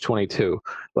catch-22.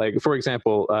 Like, for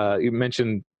example, you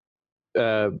mentioned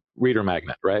reader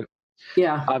magnet, right?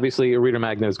 Yeah. Obviously, a reader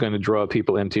magnet is going to draw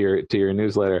people into your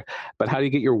newsletter. But how do you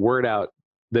get your word out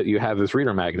that you have this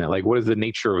reader magnet? Like, what is the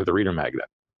nature of the reader magnet?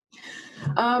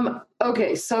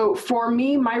 Okay, so for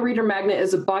me, my reader magnet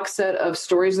is a box set of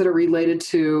stories that are related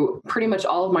to pretty much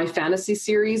all of my fantasy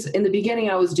series. In the beginning,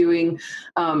 I was doing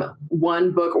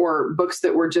one book or books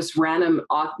that were just random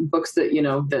books that,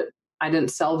 that I didn't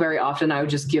sell very often. I would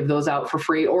just give those out for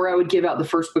free, or I would give out the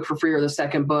first book for free or the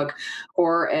second book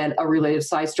or a related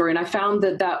side story. And I found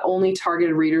that only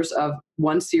targeted readers of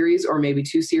one series or maybe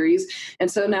two series.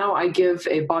 And so now I give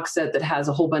a box set that has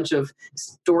a whole bunch of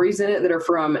stories in it that are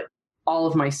from all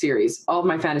of my series, all of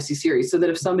my fantasy series, so that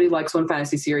if somebody likes one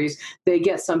fantasy series, they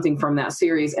get something from that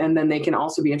series, and then they can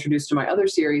also be introduced to my other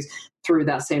series through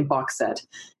that same box set.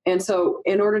 And so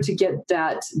in order to get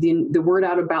that, the word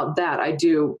out about that, I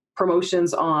do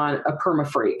promotions on a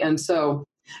permafree. And so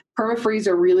permafrees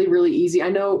are really, really easy. I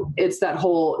know it's that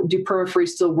whole, do permafrees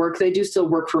still work? They do still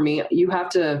work for me. You have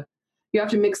to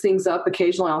mix things up.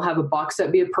 Occasionally I'll have a box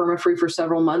set be a permafree for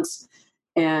several months.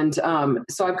 And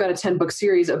so I've got a 10-book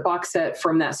series. A box set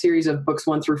from that series of books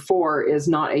 1 through 4 is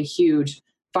not a huge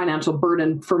financial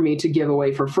burden for me to give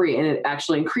away for free. And it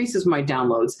actually increases my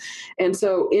downloads. And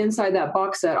so inside that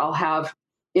box set, I'll have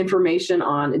information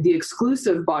on the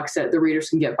exclusive box set the readers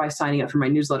can get by signing up for my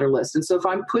newsletter list. And so if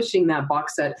I'm pushing that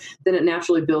box set, then it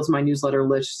naturally builds my newsletter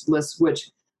list,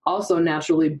 which also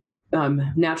naturally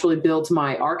builds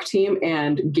my ARC team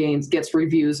and gets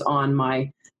reviews on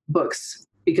my books,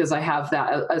 because I have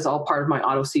that as all part of my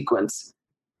auto sequence.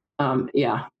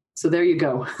 Yeah. So there you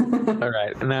go. All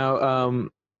right. Now,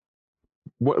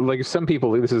 like some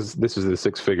people, this is the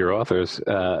 6-figure authors.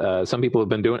 Some people have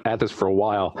been doing at this for a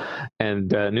while,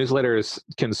 and newsletters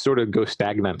can sort of go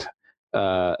stagnant.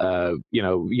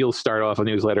 You'll start off a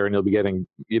newsletter and you'll be getting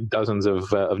dozens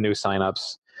of new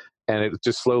signups, and it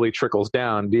just slowly trickles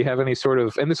down. Do you have any sort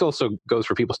of, and this also goes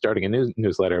for people starting a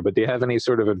newsletter, but do you have any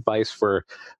sort of advice for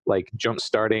like jump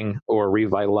starting or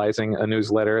revitalizing a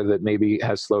newsletter that maybe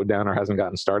has slowed down or hasn't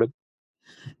gotten started?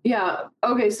 Yeah.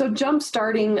 Okay. So jump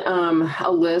starting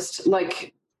a list,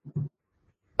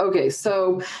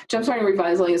 so jumpstarting and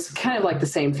revitalizing is kind of like the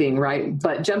same thing, right?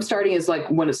 But jumpstarting is like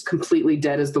when it's completely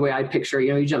dead is the way I picture,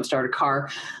 you jumpstart a car.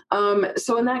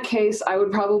 So in that case, I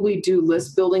would probably do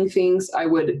list building things. I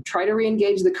would try to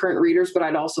re-engage the current readers, but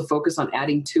I'd also focus on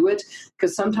adding to it,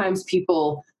 because sometimes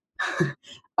people,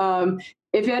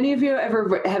 if any of you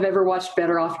have ever watched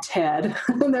Better Off Ted,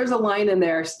 there's a line in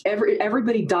there,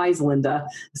 everybody dies, Linda.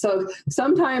 So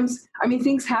sometimes,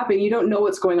 things happen. You don't know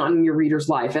what's going on in your reader's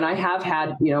life. And I have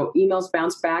had, emails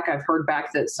bounce back. I've heard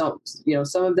back that some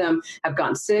of them have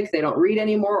gotten sick, they don't read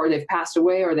anymore, or they've passed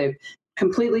away, or they've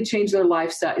completely change their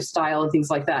lifestyle and things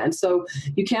like that. And so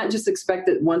you can't just expect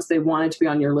that once they wanted to be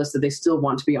on your list that they still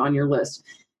want to be on your list.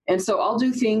 And so I'll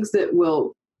do things that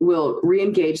will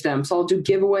re-engage them. So I'll do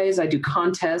giveaways, I do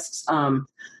contests,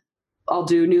 I'll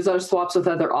do newsletter swaps with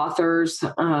other authors.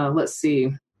 Let's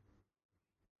see.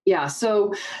 Yeah,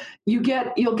 so you'll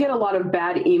get a lot of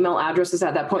bad email addresses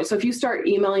at that point. So if you start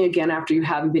emailing again after you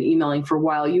haven't been emailing for a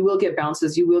while, you will get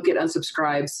bounces, you will get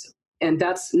unsubscribes, and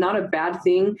that's not a bad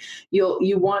thing.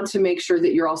 You want to make sure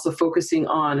that you're also focusing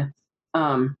on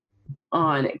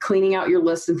cleaning out your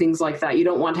list and things like that. You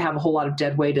don't want to have a whole lot of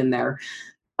dead weight in there.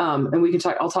 And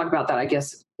I'll talk about that, I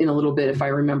guess, in a little bit if I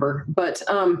remember. But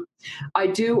I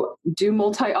do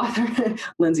multi-author.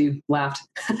 Lindsay laughed.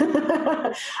 This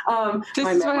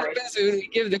is what happens when we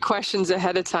give the questions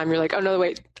ahead of time. You're like, oh no,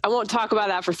 wait, I won't talk about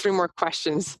that for 3 more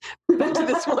questions. Back to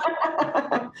this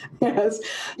one. Yes.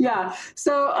 Yeah.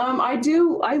 So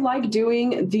I like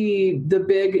doing the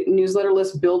big newsletter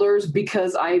list builders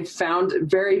because I've found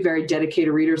very, very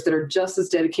dedicated readers that are just as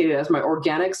dedicated as my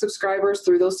organic subscribers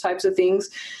through those types of things.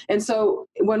 And so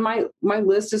when my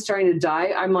list is starting to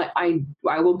die, I'm like, I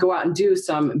will go out and do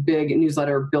some big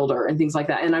newsletter builder and things like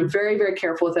that. And I'm very, very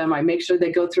careful with them. I make sure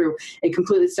they go through a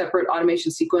completely separate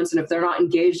automation sequence. And if they're not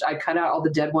engaged, I cut out all the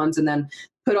dead ones and then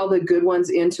put all the good ones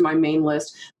into my main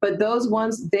list. But those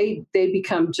ones, they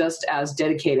become just as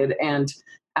dedicated and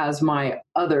as my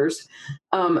others.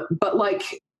 But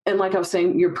like I was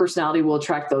saying, your personality will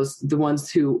attract the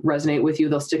ones who resonate with you.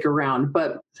 They'll stick around.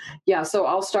 But yeah, so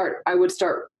I would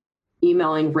start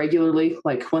emailing regularly,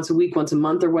 like once a week, once a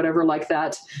month, or whatever like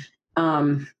that.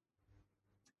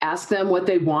 Ask them what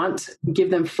they want, give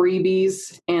them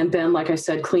freebies, and then, like I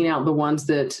said, clean out the ones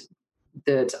that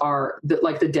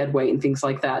like the dead weight and things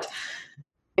like that.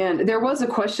 And there was a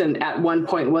question at one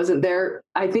point, wasn't there?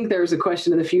 I think there's a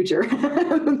question in the future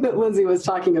that Lindsay was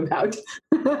talking about.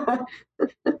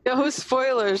 No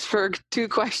spoilers for 2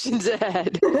 questions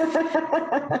ahead.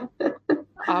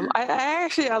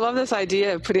 I love this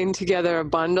idea of putting together a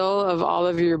bundle of all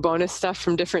of your bonus stuff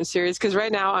from different series. Because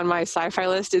right now on my sci-fi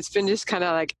list, it's been just kind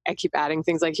of like I keep adding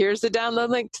things like here's the download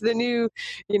link to the new,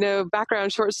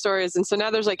 background short stories. And so now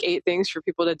there's like 8 things for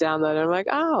people to download. And I'm like,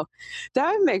 oh,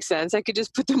 that would make sense. I could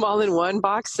just put them all in one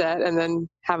box set and then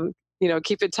have,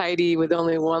 keep it tidy with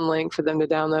only one link for them to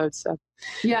download. So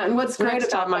yeah, and what's great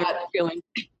about that feeling.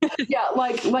 Yeah,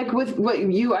 like with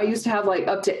I used to have like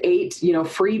up to 8,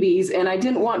 freebies, and I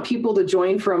didn't want people to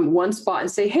join from one spot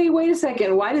and say, hey, wait a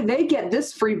second, why did they get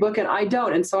this free book and I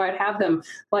don't? And so I'd have them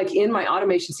like in my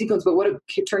automation sequence, but what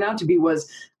it turned out to be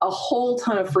was a whole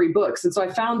ton of free books. And so I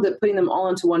found that putting them all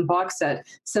into one box set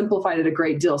simplified it a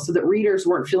great deal so that readers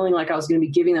weren't feeling like I was going to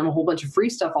be giving them a whole bunch of free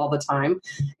stuff all the time.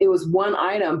 It was one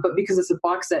item, but because it's a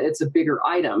box set, it's a bigger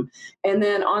item. And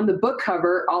then on the book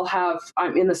cover,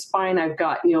 I'm in the spine, I've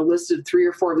got, listed 3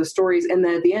 or 4 of the stories. And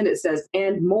then at the end it says,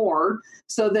 and more,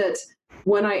 so that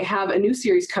when I have a new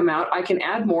series come out, I can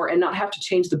add more and not have to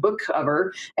change the book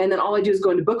cover. And then all I do is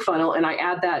go into BookFunnel and I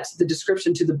add the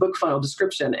description to the BookFunnel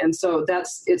description. And so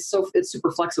it's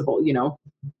super flexible,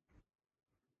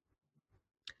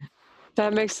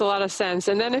 That makes a lot of sense.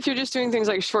 And then if you're just doing things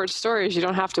like short stories, you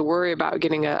don't have to worry about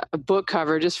getting a book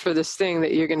cover just for this thing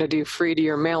that you're going to do free to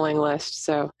your mailing list.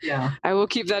 So yeah, I will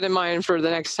keep that in mind for the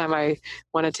next time I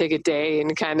want to take a day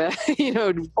and kind of, figure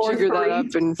that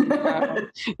up. And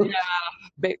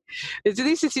yeah, at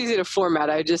least it's easy to format.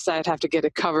 I'd have to get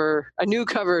a new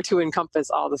cover to encompass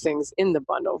all the things in the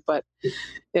bundle. But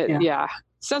yeah.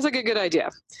 Sounds like a good idea.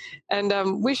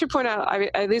 And we should point out,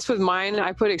 at least with mine,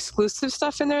 I put exclusive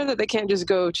stuff in there that they can't just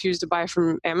go choose to buy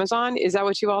from Amazon. Is that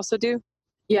what you also do?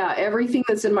 Yeah, everything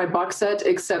that's in my box set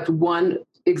except one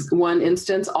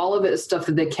instance, all of it is stuff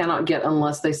that they cannot get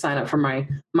unless they sign up for my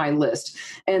list.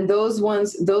 And those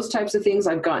types of things,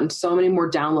 I've gotten so many more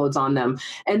downloads on them.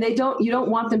 And you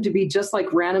don't want them to be just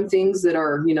like random things that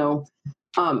are,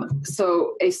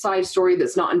 so a side story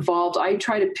that's not involved. I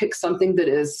try to pick something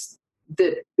that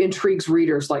intrigues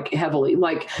readers like heavily.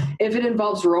 Like if it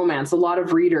involves romance, a lot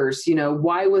of readers,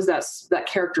 why was that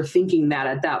character thinking that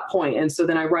at that point? And so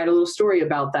then I write a little story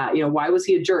about that. Why was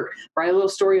he a jerk? Write a little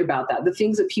story about that. The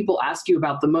things that people ask you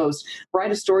about the most,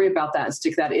 write a story about that and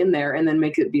stick that in there and then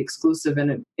make it be exclusive.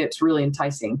 And it's really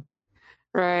enticing.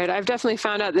 Right. I've definitely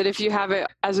found out that if you have it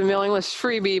as a mailing list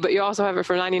freebie, but you also have it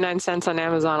for 99 cents on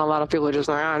Amazon, a lot of people are just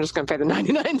like, I'm just going to pay the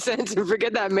 99 cents and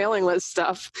forget that mailing list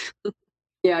stuff.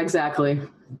 Yeah, exactly.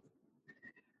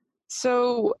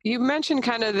 So you mentioned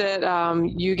kind of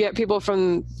that you get people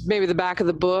from maybe the back of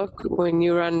the book when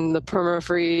you run the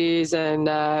perma-freeze and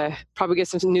probably get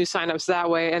some new signups that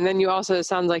way. And then you also, it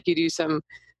sounds like you do some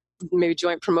maybe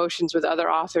joint promotions with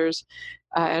other authors,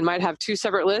 and might have two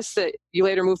separate lists that you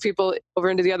later move people over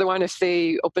into the other one if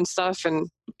they open stuff. And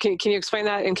can you explain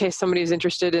that in case somebody's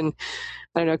interested in,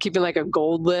 I don't know, keeping like a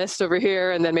gold list over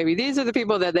here, and then maybe these are the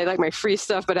people that they like my free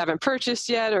stuff but haven't purchased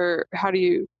yet, or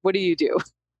what do you do?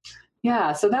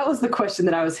 Yeah, so that was the question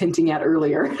that I was hinting at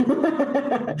earlier.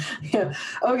 Yeah.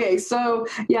 Okay, so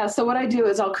what I do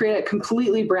is I'll create a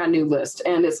completely brand new list,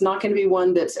 and it's not going to be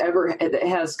one that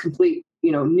has complete,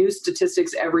 news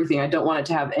statistics, everything. I don't want it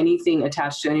to have anything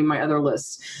attached to any of my other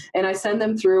lists. And I send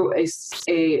them through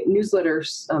a newsletter,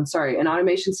 an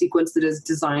automation sequence that is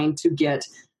designed to get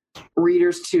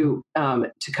readers to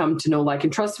come to know, like,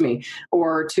 and trust me,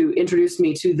 or to introduce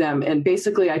me to them. And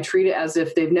basically I treat it as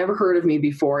if they've never heard of me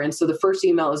before. And so the first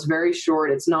email is very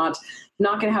short. It's not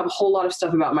going to have a whole lot of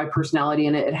stuff about my personality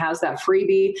in it. It has that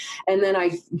freebie. And then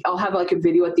I'll have like a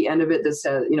video at the end of it that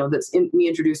says, that's me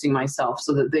introducing myself,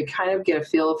 so that they kind of get a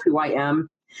feel of who I am.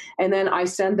 And then I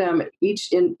send them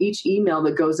each email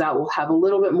that goes out will have a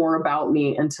little bit more about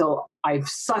me until I've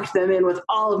sucked them in with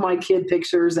all of my kid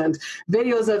pictures and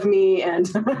videos of me and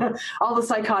all the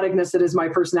psychoticness that is my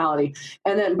personality.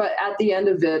 And then, but at the end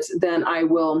of it, then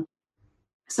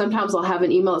sometimes I'll have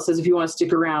an email that says, if you want to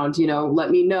stick around,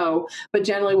 let me know. But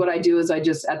generally what I do is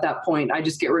at that point, I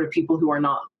just get rid of people who are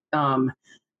not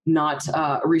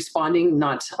responding,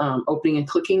 not opening and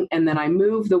clicking. And then I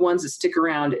move the ones that stick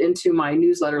around into my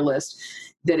newsletter list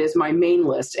that is my main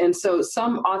list. And so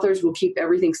some authors will keep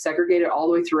everything segregated all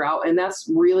the way throughout. And that's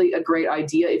really a great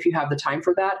idea if you have the time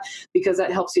for that, because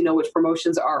that helps you know which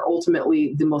promotions are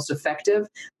ultimately the most effective.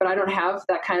 But I don't have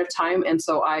that kind of time. And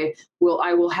so I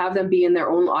will have them be in their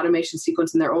own automation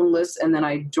sequence in their own list. And then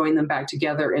I join them back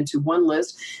together into one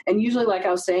list. And usually, like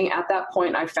I was saying, at that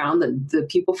point, I found that the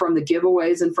people from the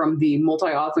giveaways and from the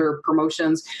multi-author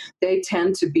promotions, they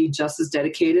tend to be just as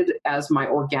dedicated as my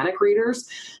organic readers,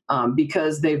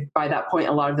 because by that point,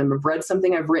 a lot of them have read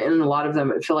something I've written. A lot of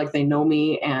them feel like they know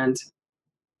me. And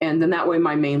then that way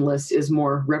my main list is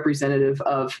more representative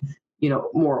of,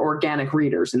 more organic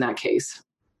readers in that case.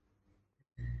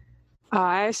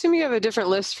 I assume you have a different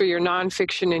list for your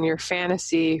nonfiction and your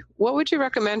fantasy. What would you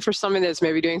recommend for someone that's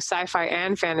maybe doing sci-fi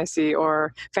and fantasy,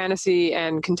 or fantasy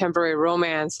and contemporary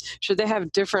romance? Should they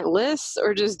have different lists,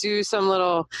 or just do some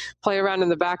little play around in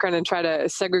the background and try to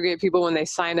segregate people when they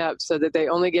sign up so that they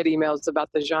only get emails about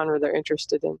the genre they're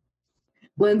interested in?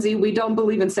 Lindsay, we don't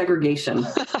believe in segregation.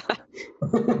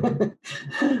 Okay,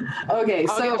 I'll get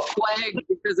flagged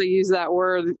because I use that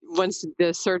word once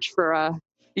the search for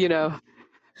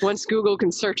once Google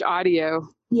can search audio.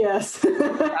 Yes.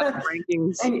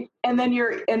 Rankings. And then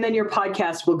your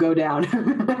podcast will go down.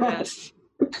 Yes.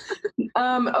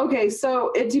 Okay,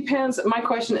 so it depends. My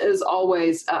question is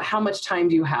always, how much time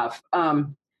do you have?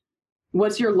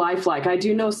 What's your life like? I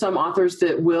do know some authors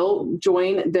that will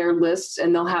join their lists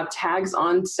and they'll have tags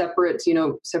on separate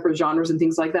genres and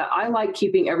things like that. I like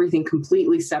keeping everything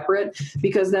completely separate,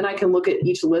 because then I can look at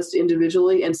each list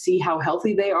individually and see how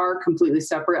healthy they are completely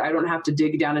separate. I don't have to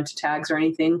dig down into tags or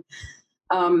anything.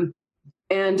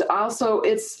 And also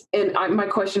my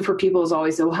question for people is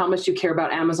always, well, how much do you care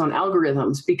about Amazon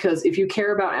algorithms? Because if you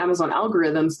care about Amazon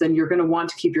algorithms, then you're going to want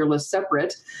to keep your list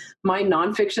separate. My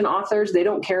nonfiction authors, they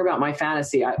don't care about my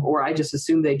fantasy, or I just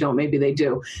assume they don't. Maybe they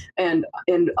do. And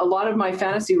a lot of my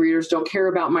fantasy readers don't care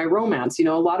about my romance. A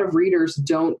lot of readers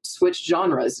don't switch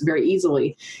genres very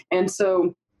easily. And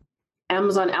so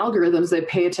Amazon algorithms, they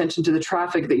pay attention to the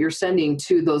traffic that you're sending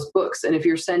to those books. And if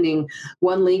you're sending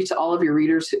one link to all of your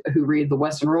readers who read the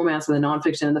Western romance and the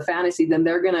nonfiction and the fantasy, then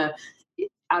they're going to,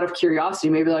 out of curiosity,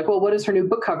 maybe like, well, what does her new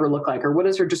book cover look like? Or what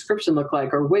does her description look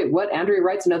like? Or wait, what? Andrea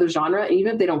writes another genre? And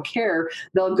even if they don't care,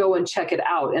 they'll go and check it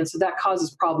out. And so that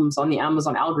causes problems on the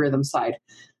Amazon algorithm side.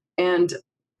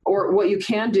 Or what you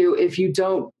can do, if you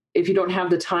don't have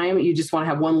the time, you just want to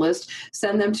have one list,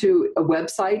 send them to a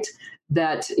website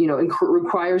that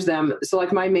requires them. So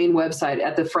like my main website,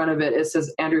 at the front of it, it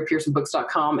says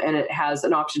AndreaPearsonBooks.com, and it has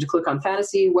an option to click on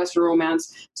fantasy, Western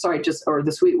romance, or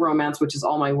the sweet romance, which is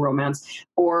all my romance,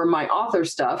 or my author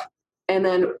stuff. And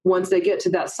then once they get to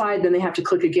that side, then they have to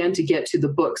click again to get to the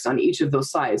books on each of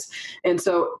those sides. And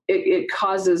so it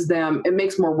causes them, it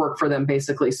makes more work for them,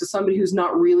 basically. So somebody who's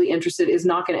not really interested is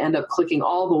not going to end up clicking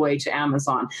all the way to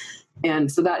Amazon.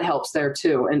 And so that helps there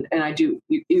too. And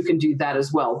you can do that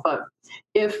as well. But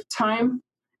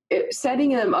setting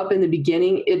them up in the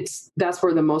beginning, that's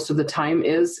where the most of the time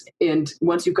is. And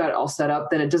once you've got it all set up,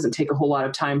 then it doesn't take a whole lot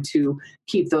of time to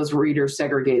keep those readers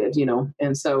segregated,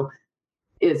 And so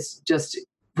it's just,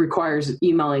 requires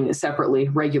emailing separately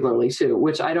regularly too,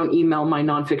 which I don't email my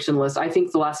nonfiction list. I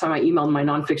think the last time I emailed my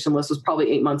nonfiction list was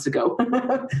probably 8 months ago,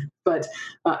 but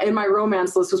and my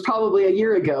romance list was probably a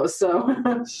year ago. So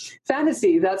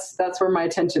fantasy, that's where my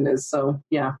attention is. So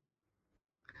yeah.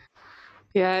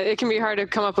 Yeah, it can be hard to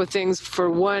come up with things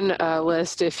for one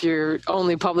list if you're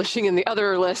only publishing in the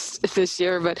other list this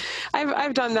year. But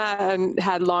I've done that and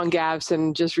had long gaps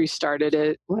and just restarted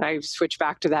it when I switch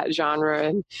back to that genre.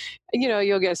 And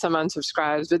you'll get some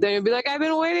unsubscribes, but then you'll be like, I've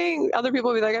been waiting. Other people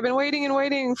will be like, I've been waiting and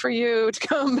waiting for you to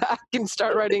come back and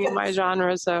start writing in my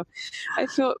genre. So I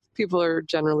feel people are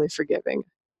generally forgiving.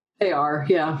 They are,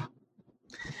 yeah.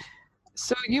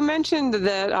 So you mentioned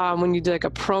that when you do like a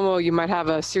promo, you might have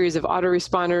a series of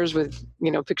autoresponders with,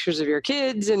 pictures of your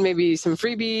kids and maybe some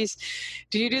freebies.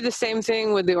 Do you do the same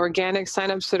thing with the organic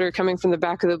signups that are coming from the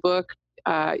back of the book?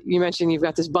 You mentioned you've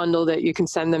got this bundle that you can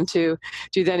send them to.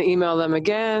 Do you then email them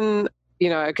again?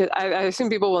 Cause I assume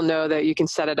people will know that you can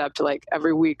set it up to like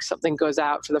every week something goes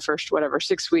out for the first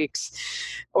 6 weeks,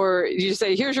 or you just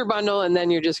say, here's your bundle, and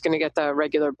then you're just going to get the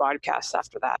regular broadcasts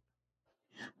after that.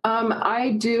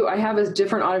 I have a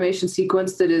different automation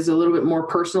sequence that is a little bit more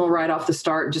personal right off the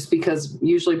start, just because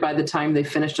usually by the time they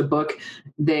finished a book,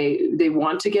 they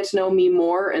want to get to know me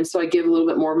more. And so I give a little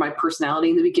bit more of my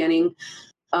personality in the beginning.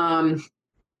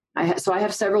 So I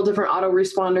have several different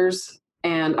autoresponders,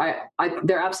 and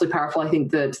they're absolutely powerful. I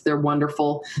think that they're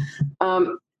wonderful.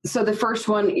 So the first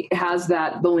one has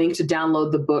the link to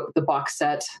download the box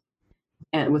set,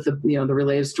 and with the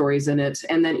related stories in it.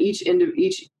 And then each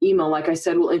email, like I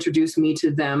said, will introduce me to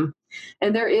them.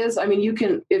 And there is, you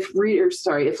can, if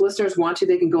listeners want to,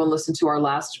 they can go and listen to our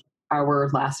last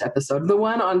episode, the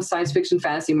one on Science Fiction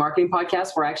Fantasy Marketing Podcast,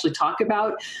 where I actually talk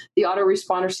about the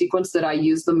autoresponder sequence that I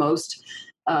use the most.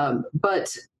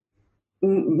 But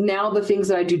now the things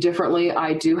that I do differently,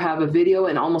 I do have a video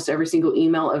in almost every single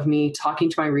email of me talking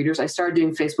to my readers. I started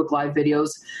doing Facebook Live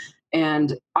videos,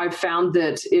 and I've found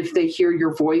that if they hear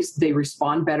your voice, they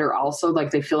respond better also,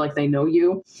 like they feel like they know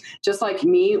you. Just like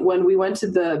me, when we went to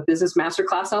the business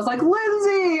masterclass, I was like,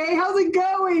 Lindsay, hey, how's it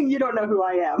going? You don't know who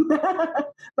I am,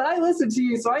 but I listen to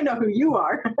you, so I know who you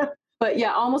are. But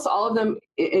yeah, almost all of them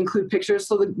include pictures.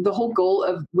 So the whole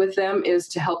goal with them is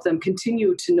to help them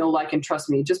continue to know, like, and trust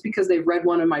me. Just because they've read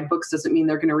one of my books doesn't mean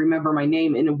they're going to remember my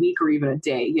name in a week or even a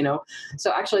day,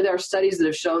 So actually there are studies that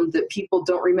have shown that people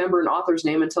don't remember an author's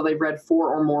name until they've read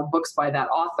 4 or more books by that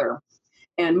author.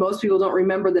 And most people don't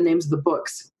remember the names of the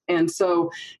books. And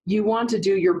so you want to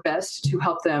do your best to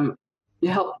help them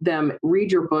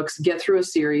read your books, get through a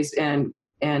series, and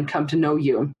come to know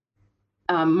you.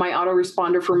 My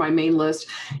autoresponder for my main list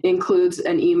includes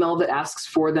an email that asks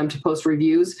for them to post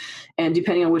reviews, and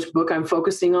depending on which book I'm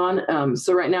focusing on.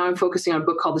 So right now I'm focusing on a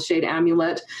book called The Shade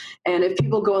Amulet. And if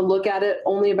people go and look at it,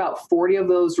 only about 40 of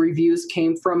those reviews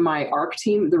came from my ARC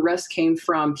team. The rest came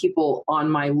from people on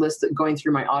my list that going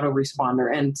through my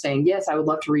autoresponder and saying, yes, I would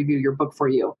love to review your book for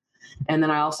you. And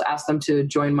then I also asked them to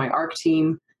join my ARC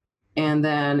team. And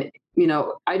then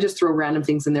I just throw random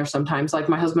things in there sometimes. Like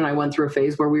my husband and I went through a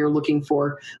phase where we wanted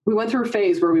food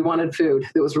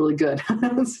that was really good.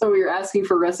 So we were asking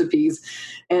for recipes.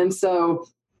 And so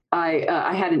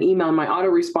I had an email in my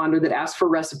autoresponder that asked for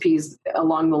recipes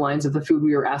along the lines of the food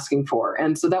we were asking for.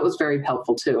 And so that was very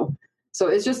helpful too. So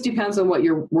it just depends on what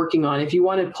you're working on. If you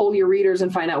want to poll your readers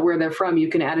and find out where they're from, you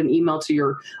can add an email to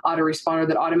your autoresponder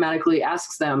that automatically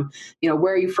asks them,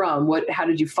 where are you from? How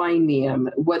did you find me?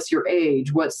 What's your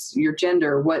age? What's your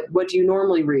gender? What do you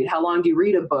normally read? How long do you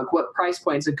read a book? What price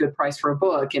point is a good price for a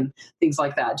book? And things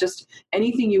like that. Just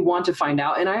anything you want to find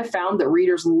out. And I have found that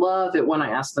readers love it when I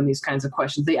ask them these kinds of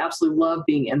questions. They absolutely love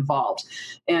being involved.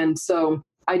 And so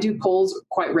I do polls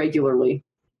quite regularly.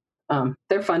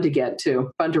 They're fun to get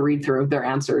too, fun to read through their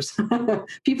answers.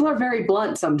 People are very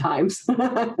blunt sometimes.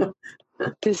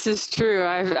 This is true.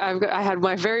 I had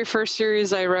my very first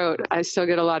series I wrote. I still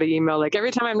get a lot of email. Like every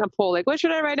time I'm in a poll, like, what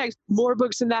should I write next? More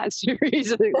books in that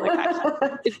series.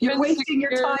 You're wasting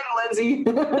your time, Lindsay.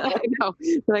 I know.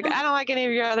 Like, I don't like any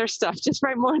of your other stuff. Just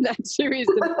write more in that series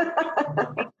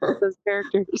than those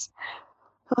characters.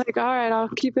 I'm like, all right, I'll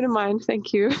keep it in mind.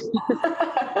 Thank you.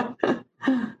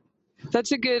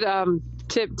 That's a good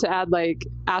tip to add, like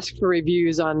ask for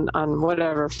reviews on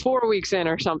whatever, 4 weeks in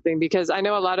or something, because I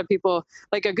know a lot of people,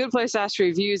 like a good place to ask for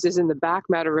reviews is in the back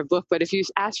matter of a book. But if you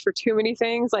ask for too many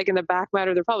things, like in the back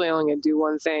matter, they're probably only going to do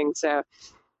one thing. So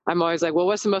I'm always like, well,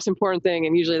 what's the most important thing?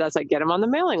 And usually that's like, get them on the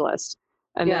mailing list.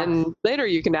 And then later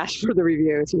you can ask for the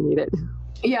review if you need it.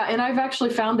 Yeah, and I've actually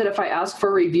found that if I ask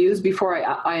for reviews before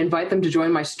I invite them to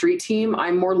join my street team,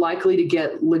 I'm more likely to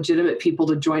get legitimate people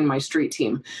to join my street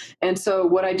team. And so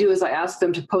what I do is I ask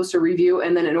them to post a review,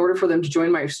 and then in order for them to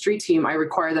join my street team, I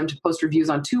require them to post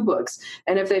reviews on 2 books.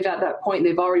 And if they've at that point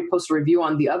they've already posted a review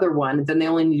on the other one, then they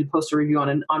only need to post a review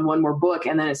on one more book,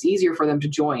 and then it's easier for them to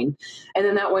join. And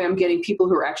then that way I'm getting people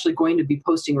who are actually going to be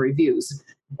posting reviews.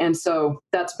 And so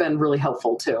that's been really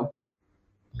helpful too.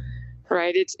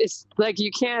 Right. It's like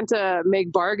you can't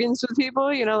make bargains with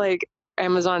people, like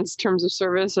Amazon's terms of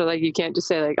service, or like you can't just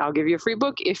say like, I'll give you a free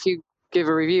book if you give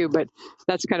a review, but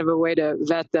that's kind of a way to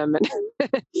vet them. And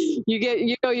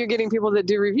you're getting people that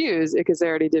do reviews because they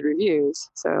already did reviews.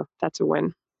 So that's a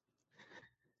win.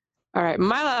 All right.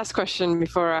 My last question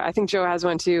before, I think Joe has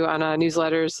one too on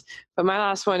newsletters, but my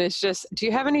last one is just, do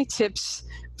you have any tips?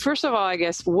 First of all, I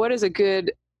guess, what is a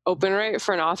good open rate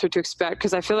for an author to expect?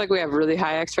 Because I feel like we have really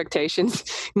high expectations,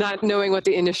 not knowing what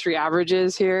the industry average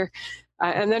is here.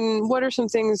 And then what are some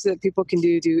things that people can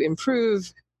do to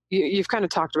improve? You've kind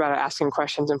of talked about asking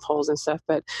questions and polls and stuff,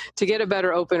 but to get a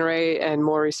better open rate and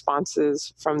more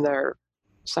responses from their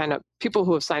people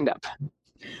who have signed up.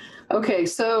 Okay,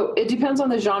 so it depends on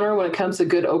the genre when it comes to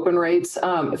good open rates.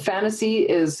 Fantasy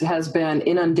has been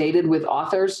inundated with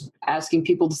authors asking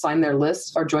people to sign their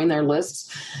lists or join their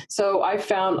lists. So I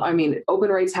found, open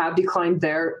rates have declined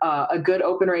there. A good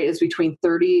open rate is between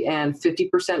 30 and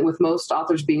 50%, with most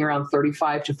authors being around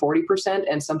 35 to 40%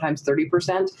 and sometimes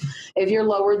 30%. If you're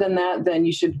lower than that, then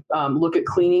you should look at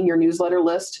cleaning your newsletter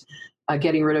list,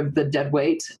 getting rid of the dead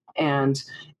weight, and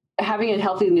having a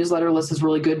healthy newsletter list is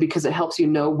really good because it helps you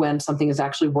know when something is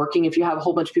actually working. If you have a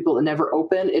whole bunch of people that never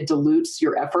open, it dilutes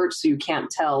your efforts, so you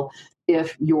can't tell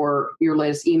if your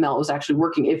latest email was actually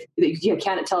working. If you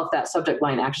can't tell if that subject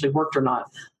line actually worked or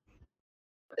not.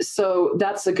 So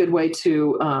that's a good way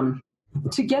to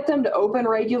get them to open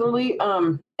regularly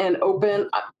and open.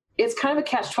 It's kind of a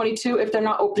catch-22. If they're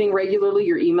not opening regularly,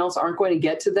 your emails aren't going to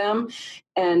get to them.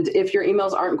 And if your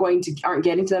emails aren't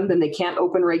getting to them, then they can't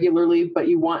open regularly. But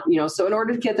you want, so in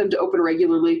order to get them to open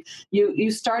regularly,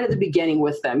 you start at the beginning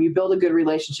with them. You build a good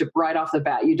relationship right off the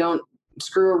bat. You don't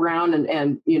screw around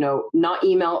and not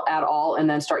email at all and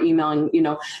then start emailing,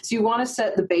 So you want to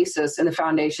set the basis and the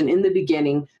foundation in the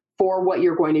beginning for what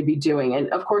you're going to be doing. And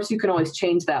of course you can always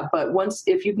change that, but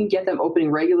if you can get them opening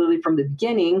regularly from the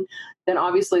beginning, then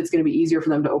obviously it's going to be easier for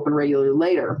them to open regularly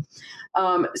later.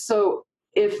 So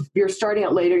if you're starting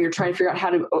out later and you're trying to figure out how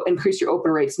to increase your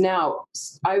open rates now,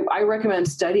 I recommend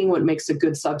studying what makes a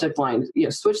good subject line.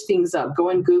 Switch things up, go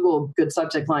and Google good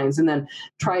subject lines, and then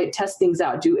test things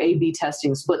out. Do A/B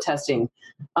testing, split testing.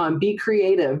 Be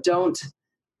creative. Don't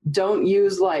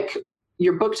use like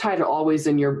your book title always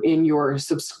in your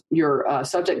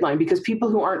subject line, because people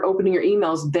who aren't opening your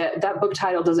emails, that book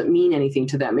title doesn't mean anything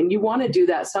to them. And you want to do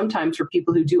that sometimes for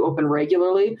people who do open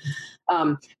regularly.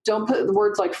 Don't put the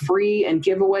words like free and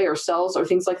giveaway or sells or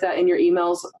things like that in your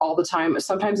emails all the time.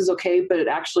 Sometimes it's okay, but it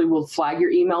actually will flag your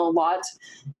email a lot.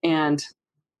 And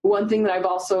one thing that I've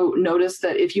also noticed,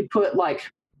 that if you put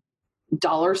like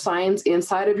 $signs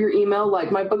inside of your email,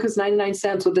 like my book is 99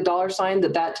 cents with the $sign,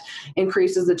 that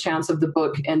increases the chance of the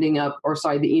book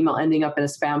the email ending up in a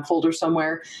spam folder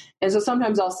somewhere. And so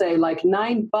sometimes I'll say like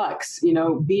 $9,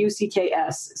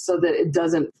 BUCKS, so that it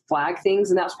doesn't flag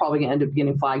things, and that's probably gonna end up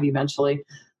getting flagged eventually.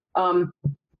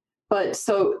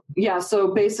 So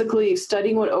basically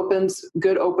studying what opens,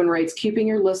 good open rates, keeping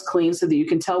your list clean so that you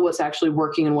can tell what's actually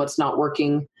working and what's not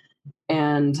working,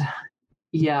 and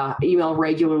email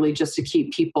regularly just to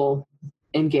keep people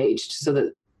engaged so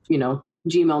that,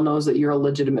 Gmail knows that you're a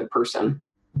legitimate person.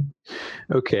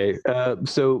 Okay.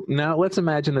 So now let's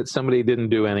imagine that somebody didn't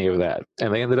do any of that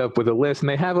and they ended up with a list, and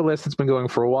they have a list that's been going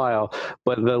for a while,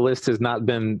 but the list has not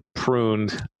been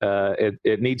pruned.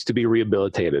 It needs to be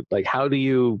rehabilitated. Like, how do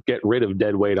you get rid of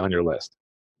dead weight on your list?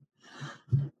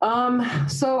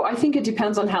 So I think it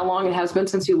depends on how long it has been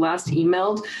since you last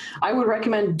emailed. I would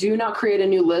recommend do not create a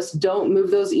new list. Don't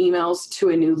move those emails to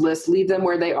a new list. Leave them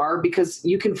where they are, because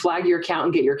you can flag your account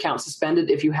and get your account suspended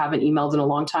if you haven't emailed in a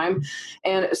long time.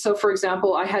 And so, for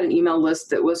example, I had an email list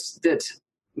that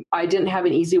I didn't have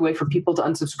an easy way for people to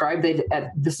unsubscribe.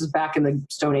 This is back in the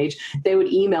Stone Age. They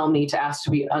would email me to ask to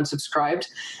be unsubscribed.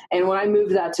 And when I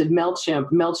moved that to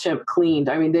MailChimp cleaned.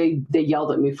 I mean, they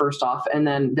yelled at me first off, and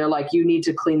then they're like, you need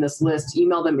to clean this list.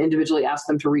 Email them individually, ask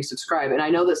them to resubscribe. And I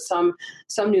know that some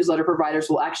newsletter providers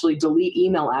will actually delete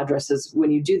email addresses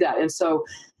when you do that. And so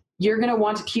you're going to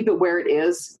want to keep it where it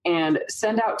is and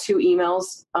send out 2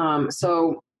 emails.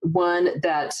 So one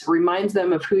that reminds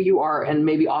them of who you are and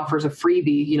maybe offers a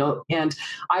freebie, and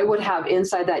I would have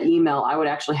inside that email, I would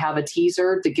actually have a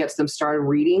teaser that gets them started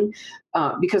reading,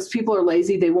 because people are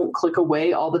lazy. They won't click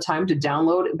away all the time to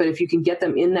download. But if you can get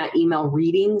them in that email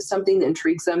reading something that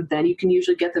intrigues them, then you can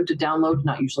usually get them to download.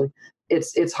 Not usually.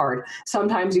 It's hard.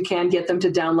 Sometimes you can get them to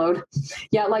download.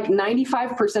 Yeah, like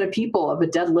 95% of people of a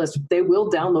dead list, they will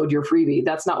download your freebie.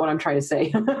 That's not what I'm trying to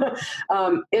say.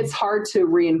 It's hard to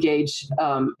re-engage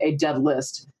a dead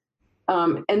list.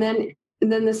 And then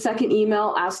the second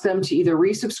email, ask them to either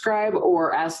resubscribe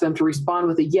or ask them to respond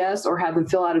with a yes, or have them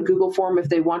fill out a Google form if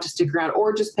they want to stick around,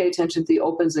 or just pay attention to the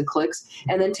opens and clicks,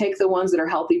 and then take the ones that are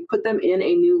healthy, put them in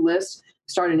a new list,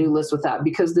 start a new list with that,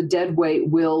 because the dead weight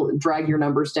will drag your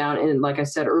numbers down. And like I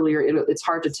said earlier, it's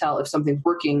hard to tell if something's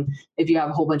working if you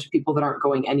have a whole bunch of people that aren't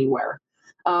going anywhere.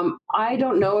 I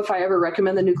don't know if I ever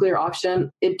recommend the nuclear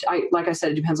option. Like I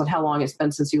said, it depends on how long it's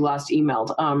been since you last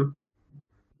emailed.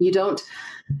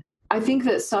 I think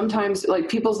that sometimes, like,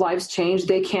 people's lives change.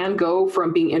 They can go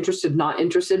from being interested, not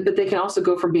interested, but they can also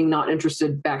go from being not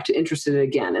interested back to interested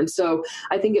again. And so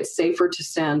I think it's safer to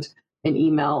send an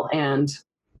email and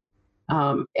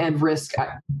risk.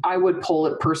 I would pull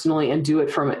it personally and do it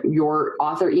from your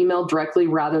author email directly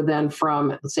rather than from,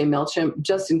 let's say, MailChimp,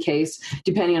 just in case,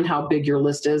 depending on how big your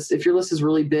list is. If your list is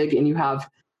really big and you have,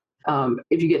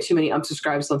 if you get too many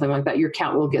unsubscribes, something like that, your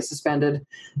account will get suspended.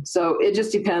 So it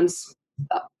just depends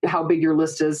how big your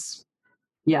list is.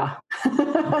 Yeah.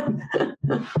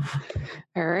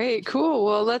 All right, cool.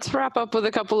 Well, let's wrap up with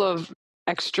a couple of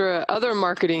extra other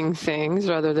marketing things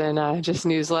rather than just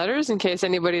newsletters, in case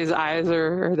anybody's eyes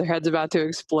or their head's about to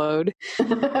explode.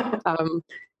 We're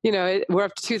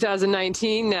up to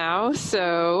 2019 now.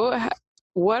 So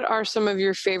what are some of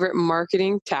your favorite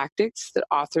marketing tactics that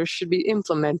authors should be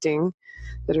implementing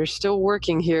that are still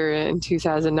working here in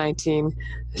 2019,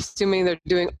 assuming they're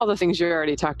doing all the things you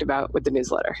already talked about with the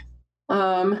newsletter?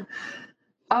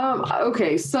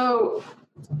 Okay, so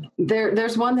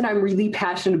there's one that I'm really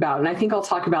passionate about, and I think I'll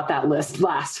talk about that list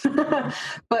last.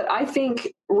 But I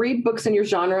think read books in your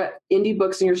genre, indie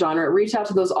books in your genre, reach out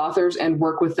to those authors and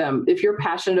work with them. If you're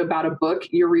passionate about a book,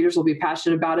 your readers will be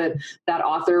passionate about it. That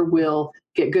author will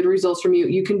get good results from you.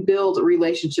 You can build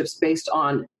relationships based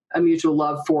on a mutual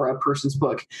love for a person's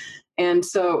book. And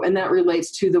that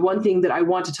relates to the one thing that I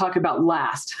want to talk about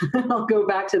last. I'll go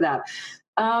back to that.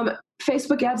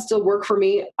 Facebook ads still work for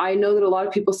me. I know that a lot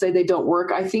of people say they don't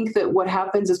work. I think that what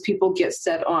happens is people get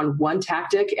set on one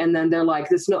tactic and then they're like,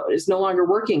 it's no longer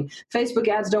working. Facebook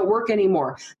ads don't work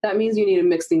anymore. That means you need to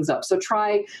mix things up. So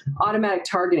try automatic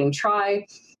targeting, try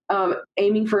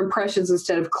aiming for impressions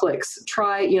instead of clicks.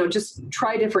 Just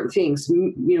try different things.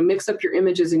 Mix up your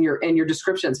images and your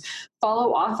descriptions.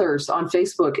 Follow authors on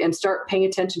Facebook and start paying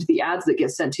attention to the ads that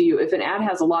get sent to you. If an ad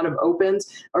has a lot of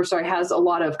has a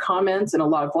lot of comments and a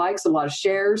lot of likes, a lot of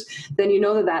shares, then you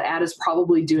know that ad is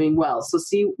probably doing well. So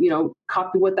see,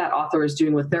 copy what that author is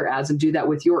doing with their ads and do that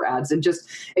with your ads, and just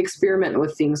experiment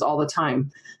with things all the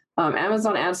time.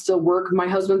 Amazon ads still work. My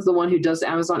husband's the one who does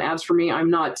Amazon ads for me. I'm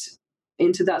not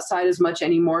into that side as much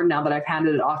anymore now that I've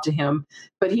handed it off to him.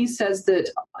 But he says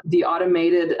that the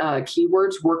automated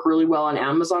keywords work really well on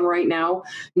Amazon right now,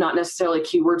 not necessarily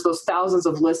keywords, those thousands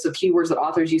of lists of keywords that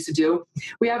authors used to do.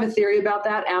 We have a theory about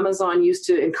that. Amazon used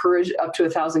to encourage up to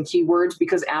 1,000 keywords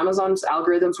because Amazon's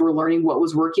algorithms were learning what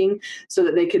was working so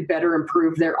that they could better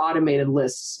improve their automated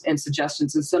lists and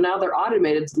suggestions. And so now their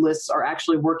automated lists are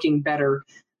actually working better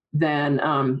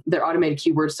than their automated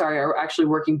keywords, are actually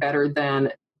working better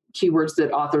than keywords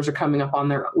that authors are coming up on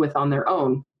their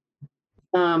own.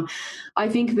 I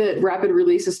think that rapid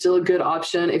release is still a good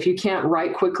option. If you can't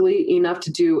write quickly enough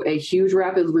to do a huge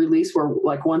rapid release where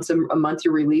like once a month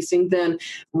you're releasing, then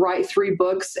write 3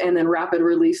 books and then rapid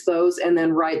release those and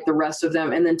then write the rest of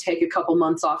them and then take a couple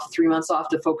months off, 3 months off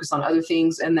to focus on other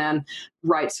things and then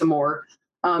write some more.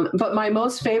 But my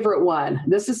most favorite one,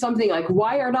 this is something like,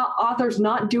 why are not authors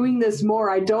not doing this more?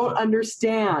 I don't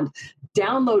understand.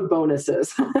 Download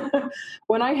bonuses.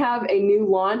 When I have a new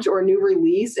launch or a new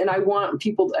release and I want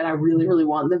people, and I really, really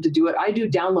want them to do it, I do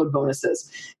download bonuses.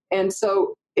 And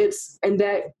so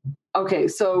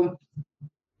so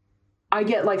I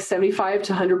get like 75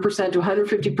 to 100% to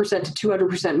 150% to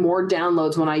 200% more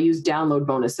downloads when I use download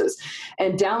bonuses.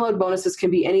 And download bonuses can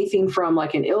be anything from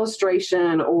like an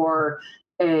illustration or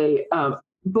a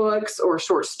books or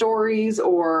short stories,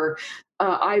 or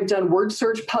I've done word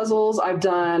search puzzles. I've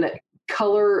done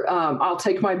color. I'll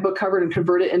take my book cover and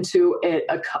convert it into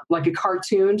a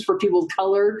cartoon for people to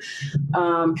color.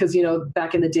 Because,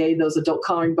 back in the day, those adult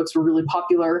coloring books were really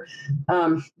popular.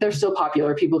 They're still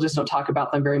popular. People just don't talk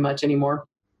about them very much anymore.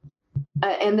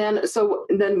 And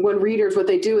then when readers, what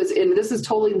they do is, and this is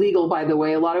totally legal, by the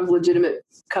way, a lot of legitimate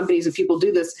companies and people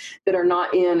do this that are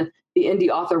not in the indie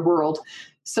author world.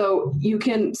 So you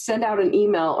can send out an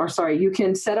email, you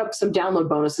can set up some download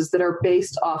bonuses that are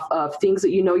based off of things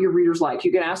that you know your readers like.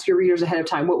 You can ask your readers ahead of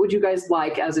time, what would you guys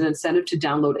like as an incentive to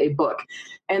download a book?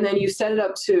 And then you set it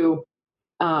up to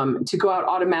go out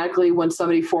automatically when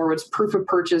somebody forwards proof of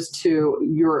purchase to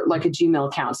your, like, a Gmail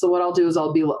account. So what I'll do is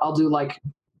I'll do like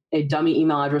a dummy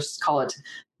email address, call it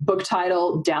book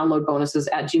title download bonuses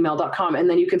 @gmail.com. And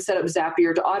then you can set up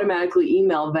Zapier to automatically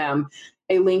email them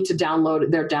a link to download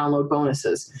their download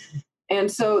bonuses. And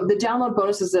so the download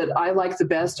bonuses that I like the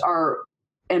best are,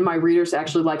 and my readers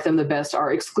actually like them the best,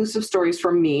 are exclusive stories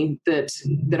from me that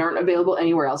aren't available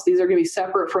anywhere else. These are going to be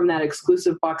separate from that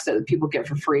exclusive box set that people get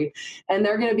for free. And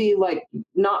they're going to be like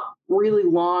not really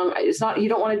long. It's not, you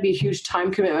don't want it to be a huge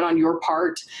time commitment on your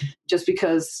part just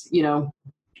because,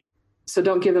 so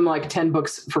don't give them like 10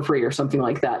 books for free or something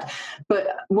like that. But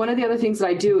one of the other things that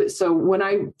I do is, so when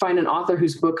I find an author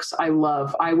whose books I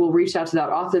love, I will reach out to that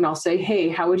author and I'll say, hey,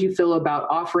 how would you feel about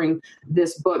offering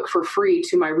this book for free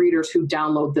to my readers who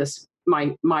download this,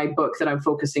 my book that I'm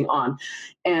focusing on?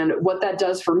 And what that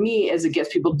does for me is it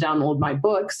gets people to download my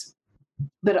books,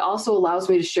 but it also allows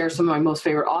me to share some of my most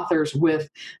favorite authors with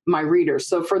my readers.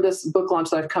 So for this book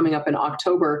launch that I have coming up in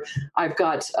October, I've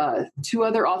got 2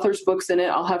 other authors' books in it.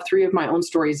 I'll have 3 of my own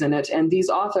stories in it. And these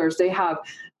authors, they have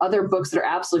other books that are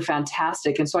absolutely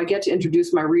fantastic. And so I get to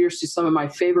introduce my readers to some of my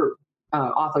favorite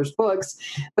authors' books,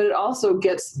 but it also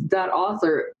gets that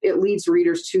author, it leads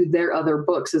readers to their other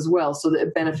books as well, so that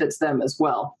it benefits them as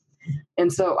well.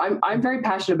 And so I'm very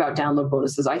passionate about download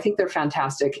bonuses. I think they're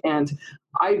fantastic. And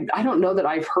I don't know that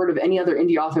I've heard of any other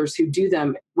indie authors who do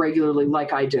them regularly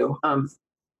like I do.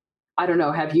 I don't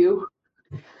know. Have you?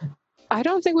 I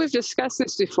don't think we've discussed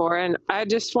this before. And I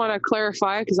just want to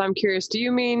clarify, because I'm curious, do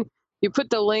you mean you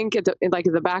put the link at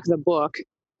the back of the book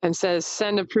and says,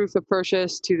 send a proof of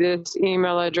purchase to this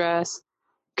email address?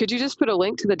 Could you just put a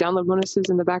link to the download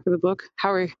bonuses in the back of the book?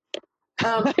 How are you?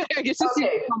 I guess it's too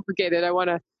complicated. I want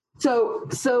to. So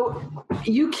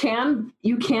you can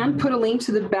put a link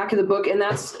to the back of the book, and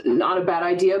that's not a bad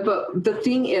idea. But the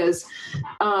thing is,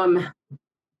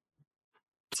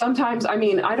 sometimes, I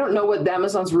don't know what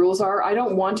Amazon's rules are. I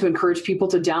don't want to encourage people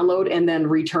to download and then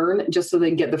return just so they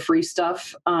can get the free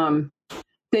stuff.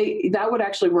 That would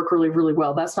actually work really, really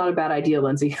well. That's not a bad idea,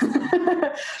 Lindsay.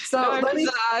 I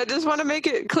just want to make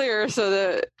it clear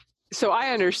so I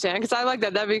understand, because I like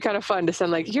that. That'd be kind of fun to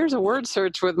send, like, here's a word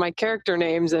search with my character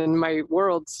names and my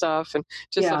world stuff, and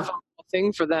just a fun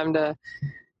thing for them to,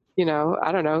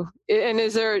 I don't know. And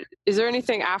is there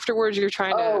anything afterwards you're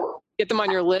trying to get them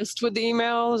on your list with the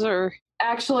emails, or?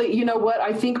 Actually, you know what?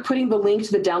 I think putting the link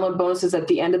to the download bonuses at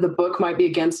the end of the book might be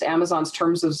against Amazon's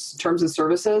terms of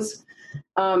services.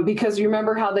 Because you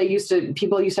remember how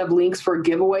people used to have links for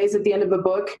giveaways at the end of the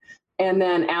book, and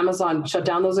then Amazon shut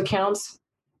down those accounts.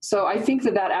 So I think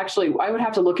that actually, I would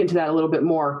have to look into that a little bit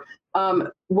more.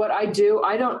 What I do,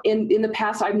 in the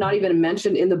past, I've not even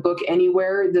mentioned in the book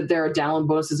anywhere that there are download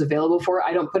bonuses available for it.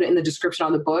 I don't put it in the description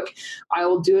on the book. I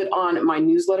will do it on my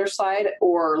newsletter side,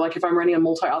 or like if I'm running a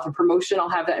multi-author promotion, I'll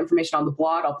have that information on the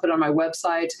blog. I'll put it on my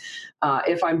website.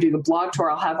 If I'm doing a blog tour,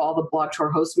 I'll have all the blog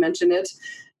tour hosts mention it.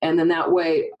 And then that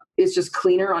way, it's just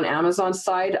cleaner on Amazon's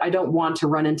side. I don't want to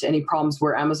run into any problems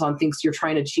where Amazon thinks you're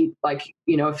trying to cheat. Like,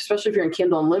 especially if you're in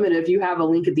Kindle Unlimited, if you have a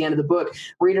link at the end of the book,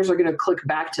 readers are going to click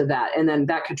back to that. And then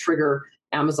that could trigger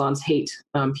Amazon's hate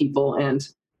people, and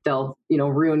they'll,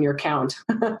 ruin your account.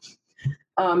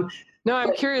 No,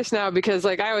 I'm curious now, because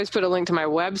I always put a link to my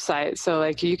website. So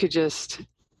you could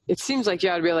it seems like you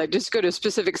ought to be just go to a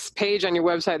specific page on your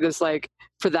website that's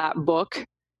for that book.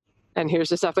 And here's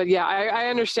the stuff. But yeah, I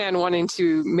understand wanting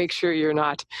to make sure you're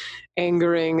not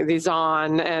angering the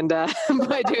Zon and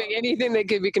by doing anything that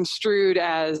could be construed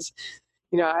as,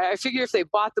 I figure if they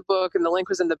bought the book and the link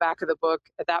was in the back of the book,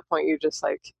 at that point, you're just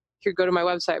here, go to my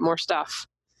website, more stuff.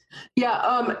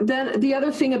 Yeah. Then the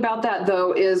other thing about that,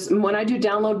 though, is when I do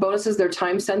download bonuses, they're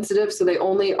time sensitive. So they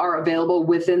only are available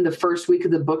within the first week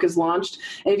of the book is launched.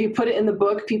 And if you put it in the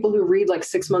book, people who read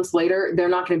 6 months later, they're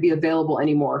not going to be available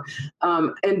anymore.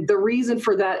 And the reason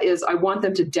for that is I want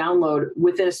them to download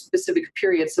within a specific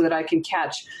period so that I can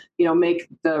catch, make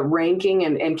the ranking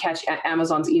and catch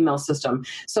Amazon's email system.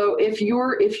 So if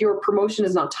your promotion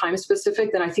is not time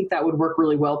specific, then I think that would work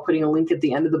really well, putting a link at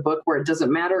the end of the book where it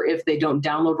doesn't matter if they don't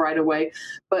download right away.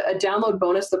 But a download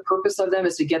bonus, the purpose of them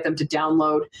is to get them to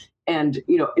download and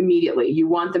immediately. You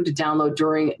want them to download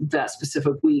during that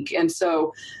specific week. And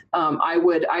so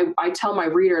I tell my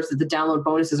readers that the download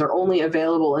bonuses are only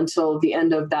available until the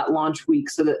end of that launch week,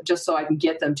 so that just so I can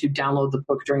get them to download the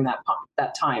book during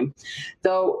that time.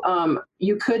 Though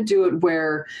you could do it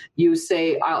where you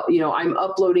say, I'm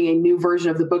uploading a new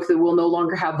version of the book that will no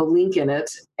longer have the link in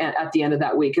it at the end of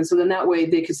that week. And so then that way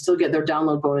they could still get their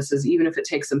download bonuses, even if it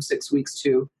takes them 6 weeks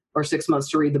or 6 months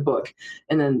to read the book.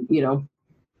 And then,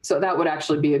 so that would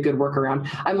actually be a good workaround.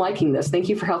 I'm liking this. Thank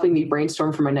you for helping me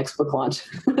brainstorm for my next book launch.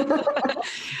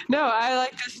 No, I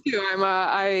like this too.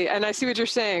 And I see what you're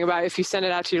saying about if you send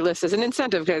it out to your list as an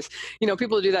incentive, because,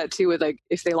 people do that too with, like,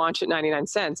 if they launch at 99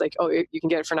 cents, like, oh, you can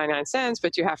get it for 99 cents,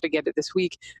 but you have to get it this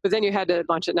week. But then you had to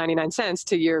launch at 99 cents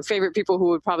to your favorite people who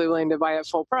would probably be willing to buy at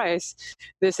full price.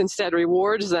 This instead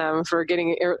rewards them for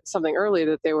getting something early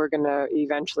that they were going to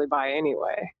eventually buy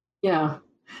anyway. Yeah.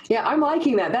 Yeah, I'm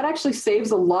liking that. That actually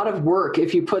saves a lot of work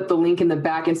if you put the link in the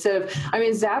back instead of,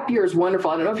 Zapier is wonderful.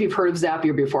 I don't know if you've heard of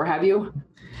Zapier before. Have you?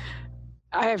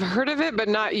 I have heard of it, but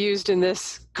not used in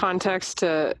this context.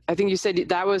 I think you said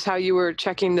that was how you were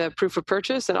checking the proof of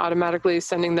purchase and automatically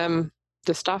sending them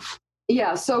the stuff.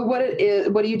 Yeah. So what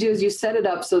you do is you set it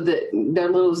up so that their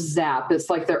little Zap, it's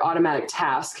like their automatic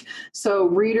task. So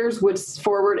readers would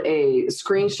forward a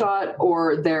screenshot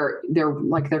or their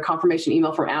confirmation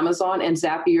email from Amazon, and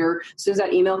Zapier, as soon as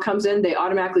that email comes in, they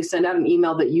automatically send out an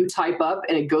email that you type up,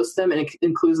 and it goes to them, and it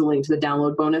includes a link to the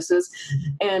download bonuses.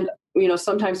 And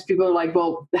sometimes people are like,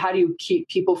 well, how do you keep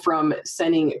people from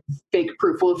sending fake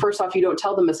proof? Well, first off, you don't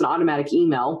tell them it's an automatic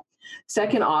email.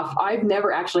 Second off, I've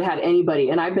never actually had anybody,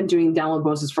 and I've been doing download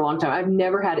bonuses for a long time, I've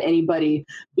never had anybody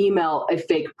email a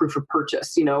fake proof of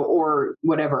purchase, or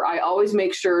whatever. I always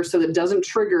make sure, so that it doesn't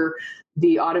trigger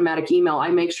the automatic email, I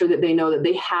make sure that they know that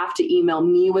they have to email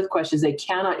me with questions. They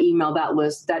cannot email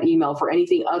that email for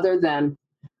anything other than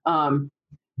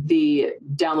the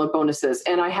download bonuses.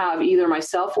 And I have either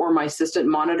myself or my assistant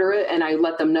monitor it, and I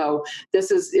let them know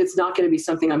it's not going to be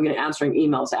something I'm going to answering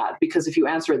emails at, because if you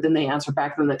answer it, then they answer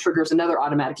back, then that triggers another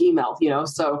automatic email,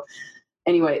 So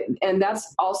anyway, and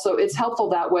that's also, it's helpful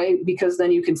that way, because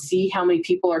then you can see how many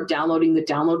people are downloading the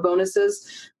download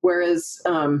bonuses. Whereas,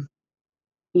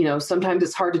 sometimes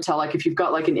it's hard to tell, like if you've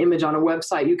got like an image on a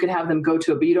website, you could have them go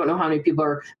to it, but you don't know how many people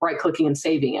are right clicking and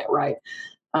saving it. Right.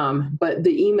 But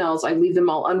the emails, I leave them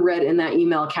all unread in that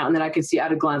email account, and then I can see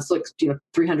at a glance, look,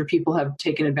 300 people have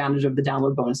taken advantage of the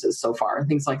download bonuses so far, and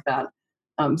things like that.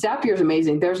 Zapier is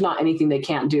amazing. There's not anything they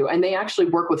can't do. And they actually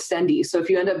work with Sendy. So if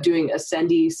you end up doing a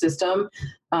Sendy system,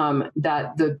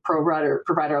 that the provider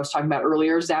I was talking about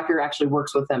earlier, Zapier actually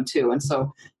works with them too. And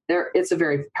so it's a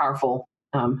very powerful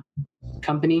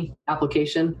company,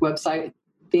 application, website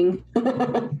thing.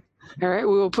 All right.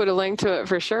 We will put a link to it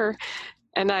for sure.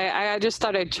 And I just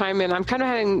thought I'd chime in. I'm kind of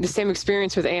having the same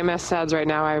experience with AMS ads right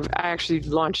now. I actually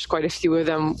launched quite a few of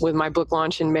them with my book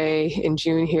launch in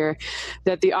June here,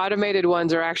 that the automated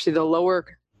ones are actually the lower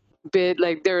bid.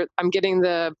 Like I'm getting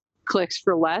the clicks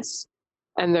for less,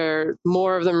 and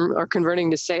more of them are converting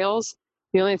to sales.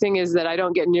 The only thing is that I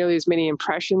don't get nearly as many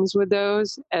impressions with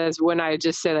those as when I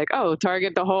just say, like, oh,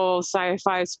 target the whole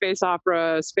sci-fi, space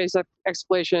opera, space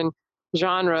exploration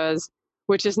genres,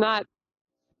 which is not,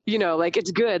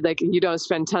 it's good. Like, you don't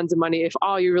spend tons of money if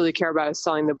all you really care about is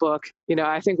selling the book.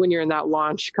 I think when you're in that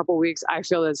launch couple weeks, I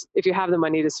feel as if you have the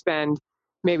money to spend,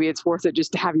 maybe it's worth it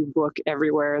just to have your book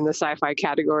everywhere in the sci-fi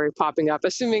category popping up,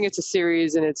 assuming it's a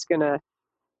series and it's going to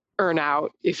earn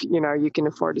out if, you can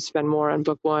afford to spend more on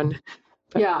book one.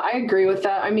 But yeah, I agree with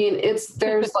that.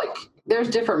 There's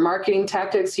different marketing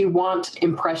tactics. You want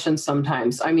impressions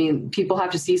sometimes. People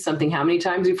have to see something how many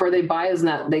times before they buy? Isn't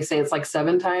that, they say it's like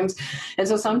 7 times. And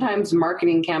so sometimes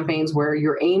marketing campaigns where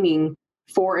you're aiming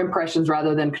for impressions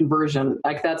rather than conversion,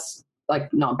 that's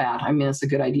not bad. It's a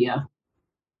good idea.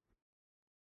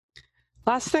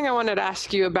 Last thing I wanted to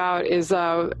ask you about is,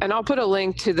 and I'll put a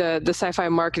link to the Sci-Fi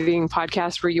Marketing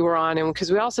podcast where you were on, and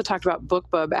because we also talked about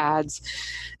BookBub ads,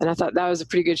 and I thought that was a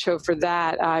pretty good show for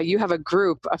that. You have a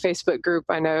Facebook group,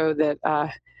 I know that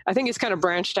I think it's kind of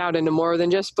branched out into more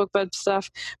than just BookBub stuff,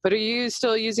 but are you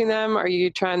still using them? Are you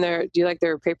do you like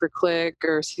their pay-per-click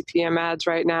or CPM ads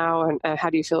right now, and how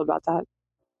do you feel about that?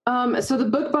 So the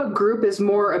BookBub group is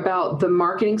more about the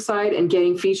marketing side and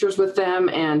getting features with them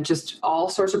and just all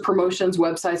sorts of promotions,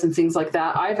 websites, and things like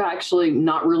that. I've actually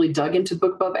not really dug into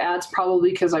BookBub ads,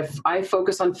 probably because I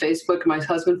focus on Facebook. My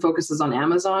husband focuses on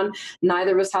Amazon.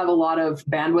 Neither of us have a lot of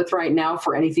bandwidth right now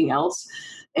for anything else.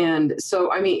 And so,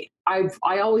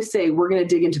 I always say we're going to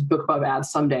dig into BookBub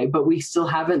ads someday, but we still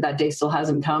haven't. That day still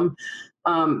hasn't come.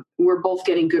 We're both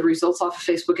getting good results off of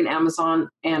Facebook and Amazon.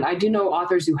 And I do know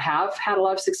authors who have had a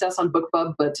lot of success on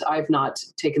BookBub, but I've not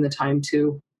taken the time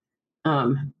to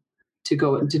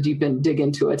go into dig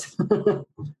into it.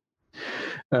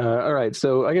 All right.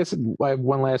 So I guess I have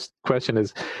one last question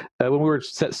is, when we were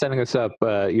setting this up,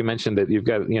 you mentioned that you've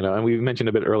got, and we mentioned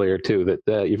a bit earlier too,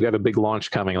 that you've got a big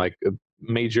launch coming, like a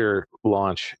major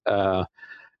launch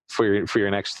for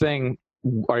your next thing.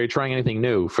 Are you trying anything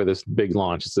new for this big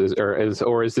launch?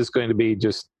 Or is this going to be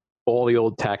just all the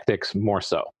old tactics more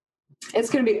so?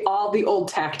 It's going to be all the old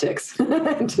tactics.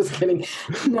 Just kidding.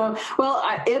 No, well,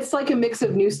 it's like a mix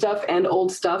of new stuff and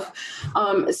old stuff.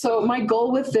 So my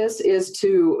goal with this is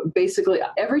to basically,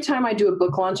 every time I do a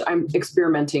book launch, I'm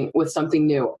experimenting with something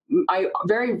new. I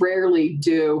very rarely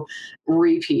do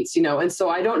repeats, and so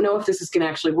I don't know if this is going to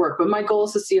actually work, but my goal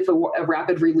is to see if a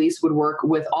rapid release would work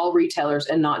with all retailers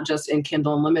and not just in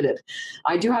Kindle Unlimited.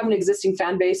 I do have an existing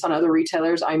fan base on other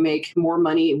retailers. I make more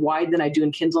money wide than I do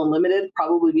in Kindle Unlimited,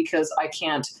 probably because I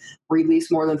can't release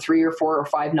more than 3 or 4 or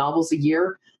 5 novels a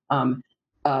year.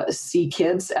 See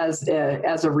kids as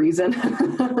a reason.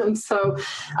 And so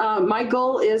my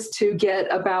goal is to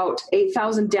get about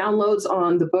 8,000 downloads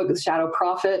on the book, The Shadow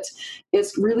Prophet.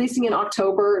 It's releasing in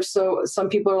October. So some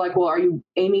people are like, well, are you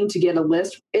aiming to get a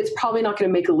list? It's probably not going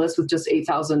to make a list with just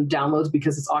 8,000 downloads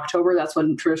because it's October. That's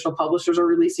when traditional publishers are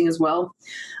releasing as well.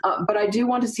 But I do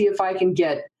want to see if I can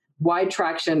get wide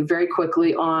traction very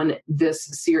quickly on this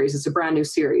series. It's a brand new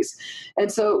series.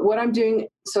 And so what I'm doing,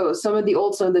 so some of the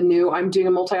old, some of the new, I'm doing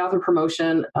a multi-author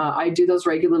promotion. I do those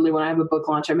regularly when I have a book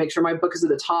launch. I make sure my book is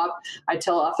at the top. I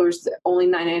tell authors that only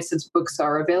 99-cent books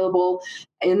are available.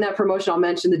 In that promotion, I'll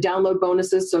mention the download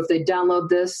bonuses. So if they download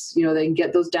this, they can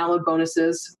get those download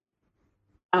bonuses.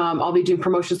 I'll be doing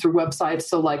promotions through websites,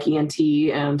 so like ENT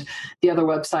and the other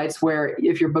websites where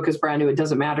if your book is brand new, it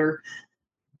doesn't matter.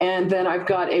 And then I've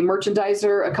got a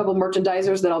couple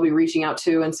merchandisers that I'll be reaching out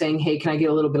to and saying, hey, can I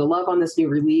get a little bit of love on this new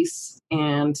release?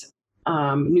 And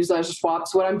newsletter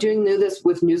swaps. What I'm doing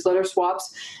with newsletter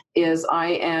swaps is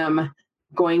I am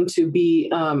going to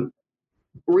be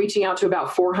reaching out to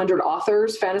about 400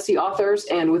 authors, fantasy authors,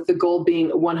 and with the goal being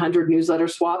 100 newsletter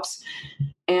swaps.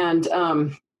 And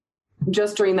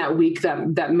just during that week,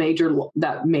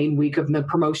 that main week of the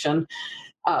promotion,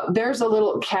 there's a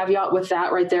little caveat with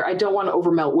that right there. I don't want to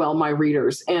overwhelm my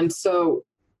readers. And so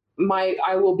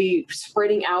I will be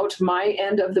spreading out my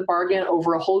end of the bargain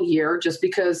over a whole year, just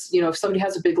because, if somebody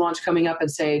has a big launch coming up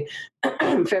and say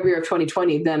February of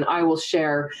 2020, then I will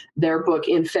share their book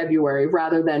in February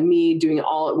rather than me doing it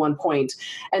all at one point.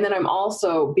 And then I'm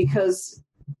also, because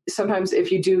sometimes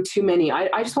if you do too many,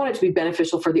 I just want it to be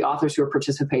beneficial for the authors who are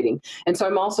participating. And so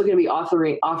I'm also going to be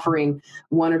offering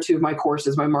 1 or 2 of my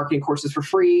courses, my marketing courses for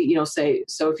free,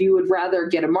 so if you would rather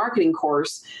get a marketing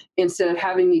course instead of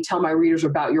having me tell my readers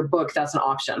about your book, that's an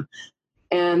option.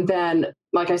 And then,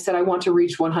 like I said, I want to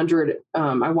reach 100.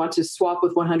 I want to swap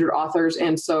with 100 authors.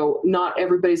 And so not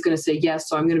everybody's going to say yes.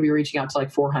 So I'm going to be reaching out to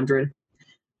like 400.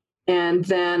 And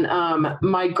then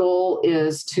my goal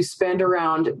is to spend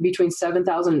around between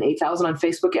 7,000 and 8,000 on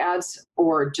Facebook ads,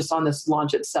 or just on this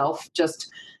launch itself, just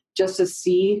to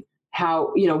see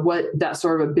how, what that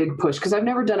sort of a big push. Because I've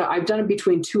never done it. I've done it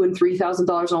between $2,000 and $3,000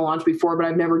 on a launch before, but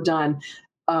I've never done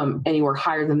anywhere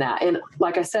higher than that. And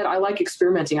like I said, I like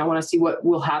experimenting. I want to see what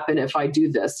will happen if I do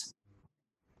this.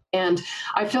 And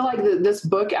I feel like this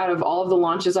book, out of all of the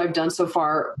launches I've done so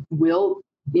far, will,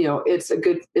 it's a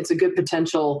good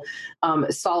potential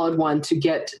solid one to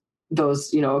get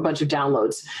those, a bunch of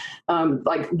downloads.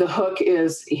 Like the hook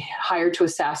is hired to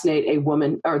assassinate a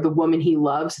woman, or the woman he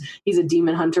loves. He's a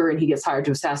demon hunter and he gets hired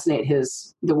to assassinate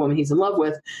the woman he's in love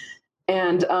with.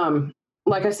 And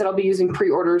like I said, I'll be using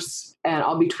pre-orders, and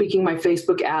I'll be tweaking my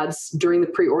Facebook ads during the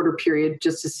pre-order period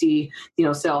just to see,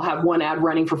 say I'll have one ad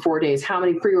running for 4 days. How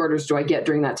many pre-orders do I get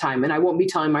during that time? And I won't be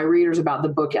telling my readers about the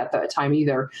book at that time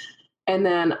either. And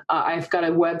then I've got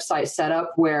a website set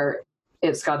up where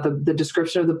it's got the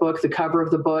description of the book, the cover of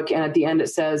the book, and at the end it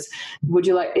says,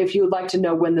 if you would like to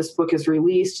know when this book is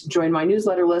released, join my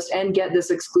newsletter list and get this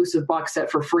exclusive box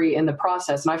set for free in the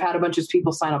process. And I've had a bunch of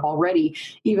people sign up already,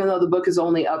 even though the book is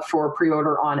only up for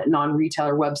pre-order on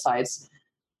non-retailer websites.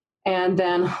 And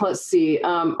then let's see,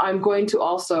 I'm going to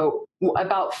also,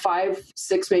 about 5,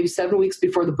 6, maybe 7 weeks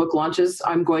before the book launches,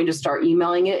 I'm going to start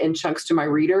emailing it in chunks to my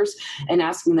readers and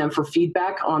asking them for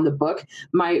feedback on the book.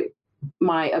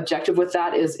 My objective with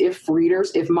that is if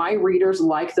my readers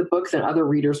like the book, then other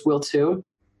readers will too.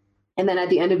 And then at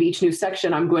the end of each new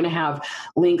section, I'm going to have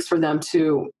links for them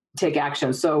to take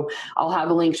action. So I'll have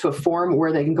a link to a form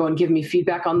where they can go and give me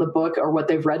feedback on the book or what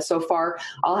they've read so far.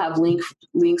 I'll have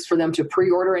links for them to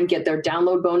pre-order and get their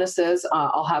download bonuses.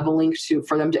 I'll have a link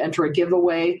for them to enter a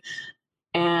giveaway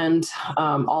and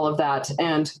all of that.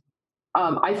 And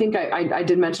I think I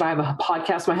did mention I have a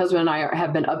podcast. My husband and I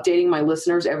have been updating my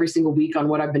listeners every single week on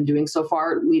what I've been doing so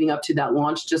far leading up to that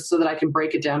launch, just so that I can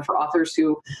break it down for authors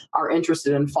who are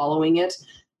interested in following it.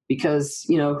 Because,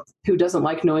 who doesn't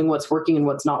like knowing what's working and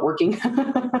what's not working?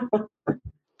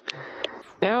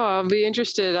 No, I'll be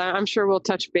interested. I'm sure we'll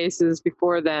touch bases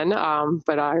before then,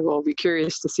 but I will be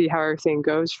curious to see how everything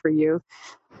goes for you.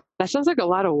 That sounds like a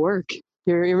lot of work.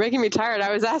 You're making me tired.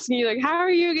 I was asking you, how are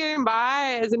you getting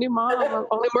by as a new mom,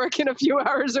 only working a few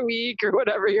hours a week or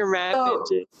whatever you're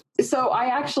managing? So I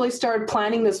actually started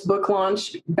planning this book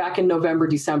launch back in November,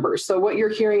 December. So what you're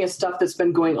hearing is stuff that's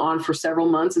been going on for several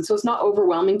months. And so it's not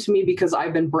overwhelming to me because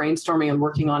I've been brainstorming and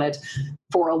working on it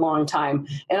for a long time.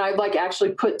 And I'd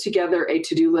actually put together a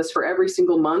to-do list for every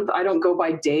single month. I don't go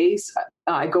by days.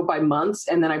 I go by months,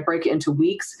 and then I break it into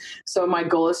weeks. So my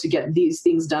goal is to get these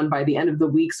things done by the end of the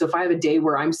week. So if I have a day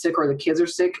where I'm sick or the kids are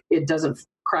sick, it doesn't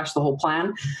crash the whole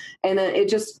plan. And then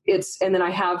and then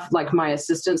I have my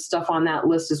assistant stuff on that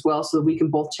list as well, so that we can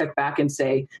both check back and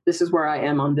say, this is where I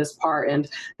am on this part. And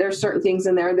there's certain things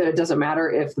in there that it doesn't matter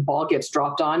if the ball gets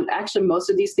dropped on. Actually, most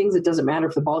of these things, it doesn't matter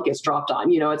if the ball gets dropped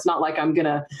on. It's not like I'm going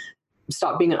to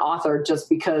stop being an author just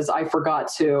because I forgot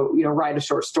to, write a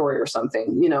short story or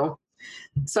something,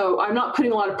 So I'm not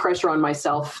putting a lot of pressure on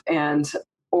myself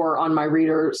or on my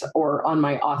readers or on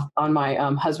my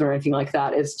husband or anything like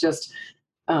that. It's just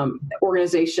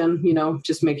organization,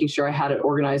 just making sure I had it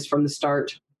organized from the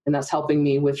start, and that's helping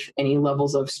me with any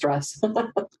levels of stress.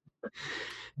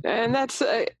 And that's,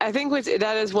 I think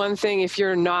that is one thing, if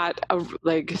you're not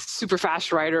a super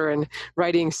fast writer and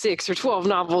writing 6 or 12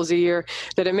 novels a year,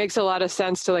 that it makes a lot of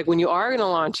sense to when you are going to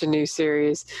launch a new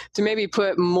series to maybe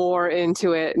put more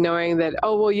into it, knowing that,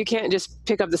 you can't just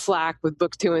pick up the slack with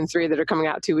book 2 and 3 that are coming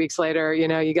out 2 weeks later.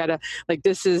 You got to,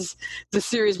 this is the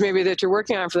series maybe that you're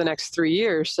working on for the next 3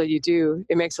 years. So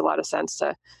it makes a lot of sense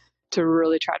to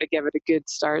really try to give it a good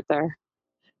start there.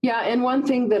 Yeah, and one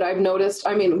thing that I've noticed,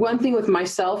 one thing with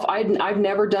myself, I've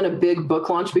never done a big book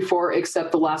launch before,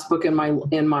 except the last book in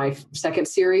my second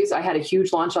series. I had a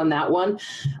huge launch on that one.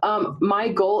 My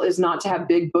goal is not to have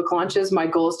big book launches. My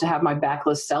goal is to have my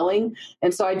backlist selling.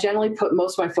 And so I generally put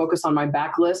most of my focus on my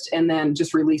backlist and then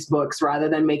just release books rather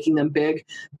than making them big.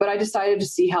 But I decided to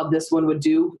see how this one would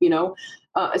do,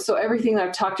 So everything that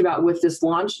I've talked about with this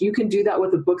launch, you can do that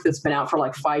with a book that's been out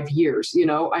for 5 years.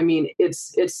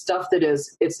 It's stuff that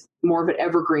it's more of an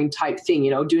evergreen type thing.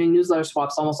 Doing newsletter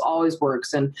swaps almost always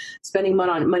works, and spending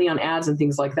money on ads and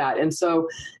things like that. And so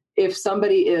if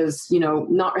somebody is,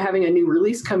 not having a new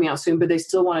release coming out soon, but they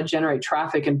still want to generate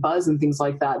traffic and buzz and things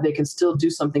like that, they can still do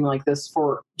something like this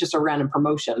for just a random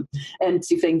promotion and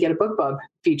see if they can get a BookBub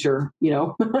feature,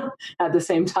 at the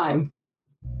same time.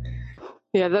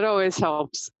 Yeah, that always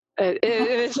helps.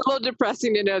 It's a little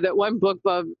depressing to know that one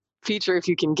BookBub feature, if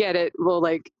you can get it, will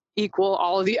equal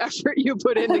all of the effort you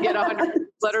put in to get 100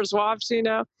 letter swaps,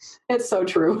 It's so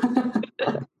true.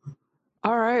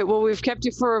 All right. Well, we've kept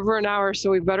you for over an hour, so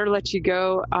we better let you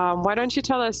go. Why don't you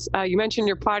tell us, you mentioned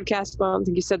your podcast, but I don't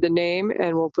think you said the name,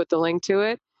 and we'll put the link to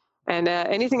it. And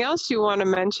anything else you want to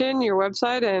mention, your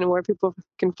website and where people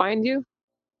can find you?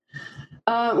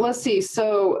 Let's see.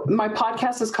 So my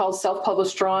podcast is called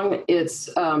Self-Published Strong. It's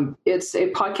a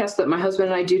podcast that my husband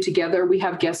and I do together. We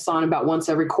have guests on about once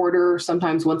every quarter,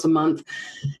 sometimes once a month.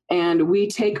 And we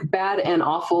take bad and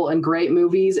awful and great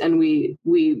movies, and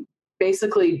we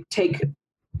basically take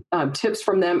tips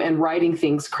from them and writing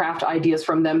things, craft ideas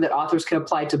from them that authors can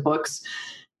apply to books.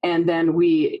 And then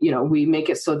we make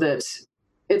it so that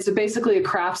it's basically a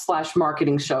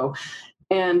craft/marketing show.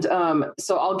 And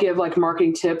so I'll give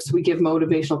marketing tips. We give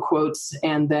motivational quotes,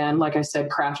 and then, like I said,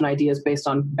 craft and ideas based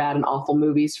on bad and awful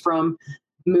movies from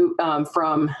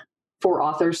 4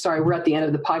 authors. Sorry, we're at the end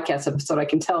of the podcast episode. I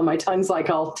can tell my tongue's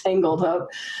all tangled up.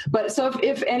 But so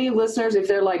if any listeners, if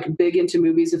they're big into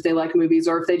movies, if they like movies,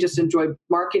 or if they just enjoy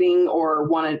marketing or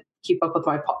want to keep up with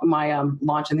my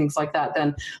launch and things like that,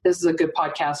 then this is a good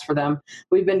podcast for them.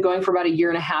 We've been going for about 1.5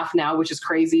 years now, which is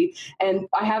crazy. And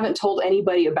I haven't told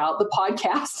anybody about the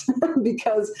podcast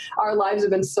because our lives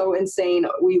have been so insane.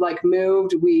 We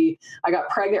moved. I got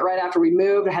pregnant right after we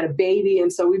moved. I had a baby.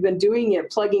 And so we've been doing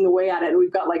it, plugging away at it. And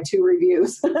we've got 2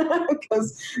 reviews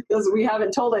because we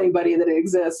haven't told anybody that it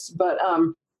exists. But,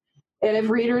 and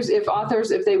if authors,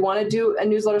 if they want to do a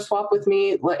newsletter swap with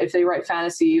me, if they write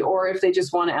fantasy, or if they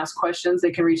just want to ask questions,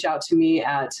 they can reach out to me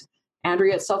at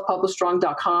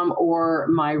Andrea@selfpublishstrong.com, or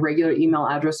my regular email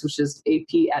address, which is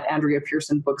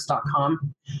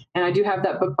ap@andreapearsonbooks.com. And I do have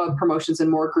that BookBub Promotions and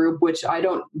More group, which I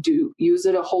don't use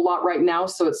it a whole lot right now,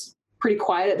 so it's pretty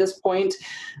quiet at this point.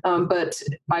 But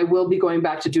I will be going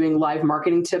back to doing live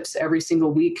marketing tips every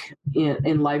single week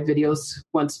in live videos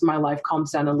once my life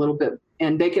calms down a little bit.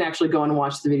 And they can actually go and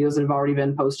watch the videos that have already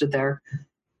been posted there.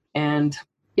 And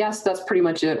yes, that's pretty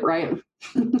much it, right?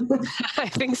 I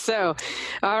think so.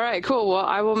 All right, cool. Well,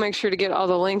 I will make sure to get all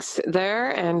the links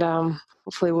there, and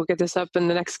hopefully we'll get this up in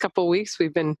the next couple of weeks.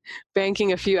 We've been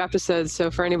banking a few episodes, so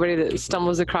for anybody that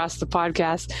stumbles across the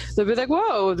podcast, they'll be like,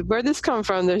 whoa, where'd this come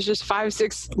from? There's just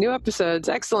 5-6 new episodes.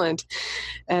 Excellent.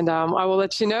 And I will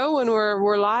let you know when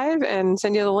we're live and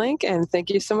send you the link, and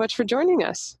thank you so much for joining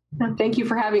us. Thank you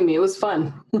for having me. It was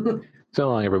fun. So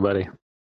long, everybody.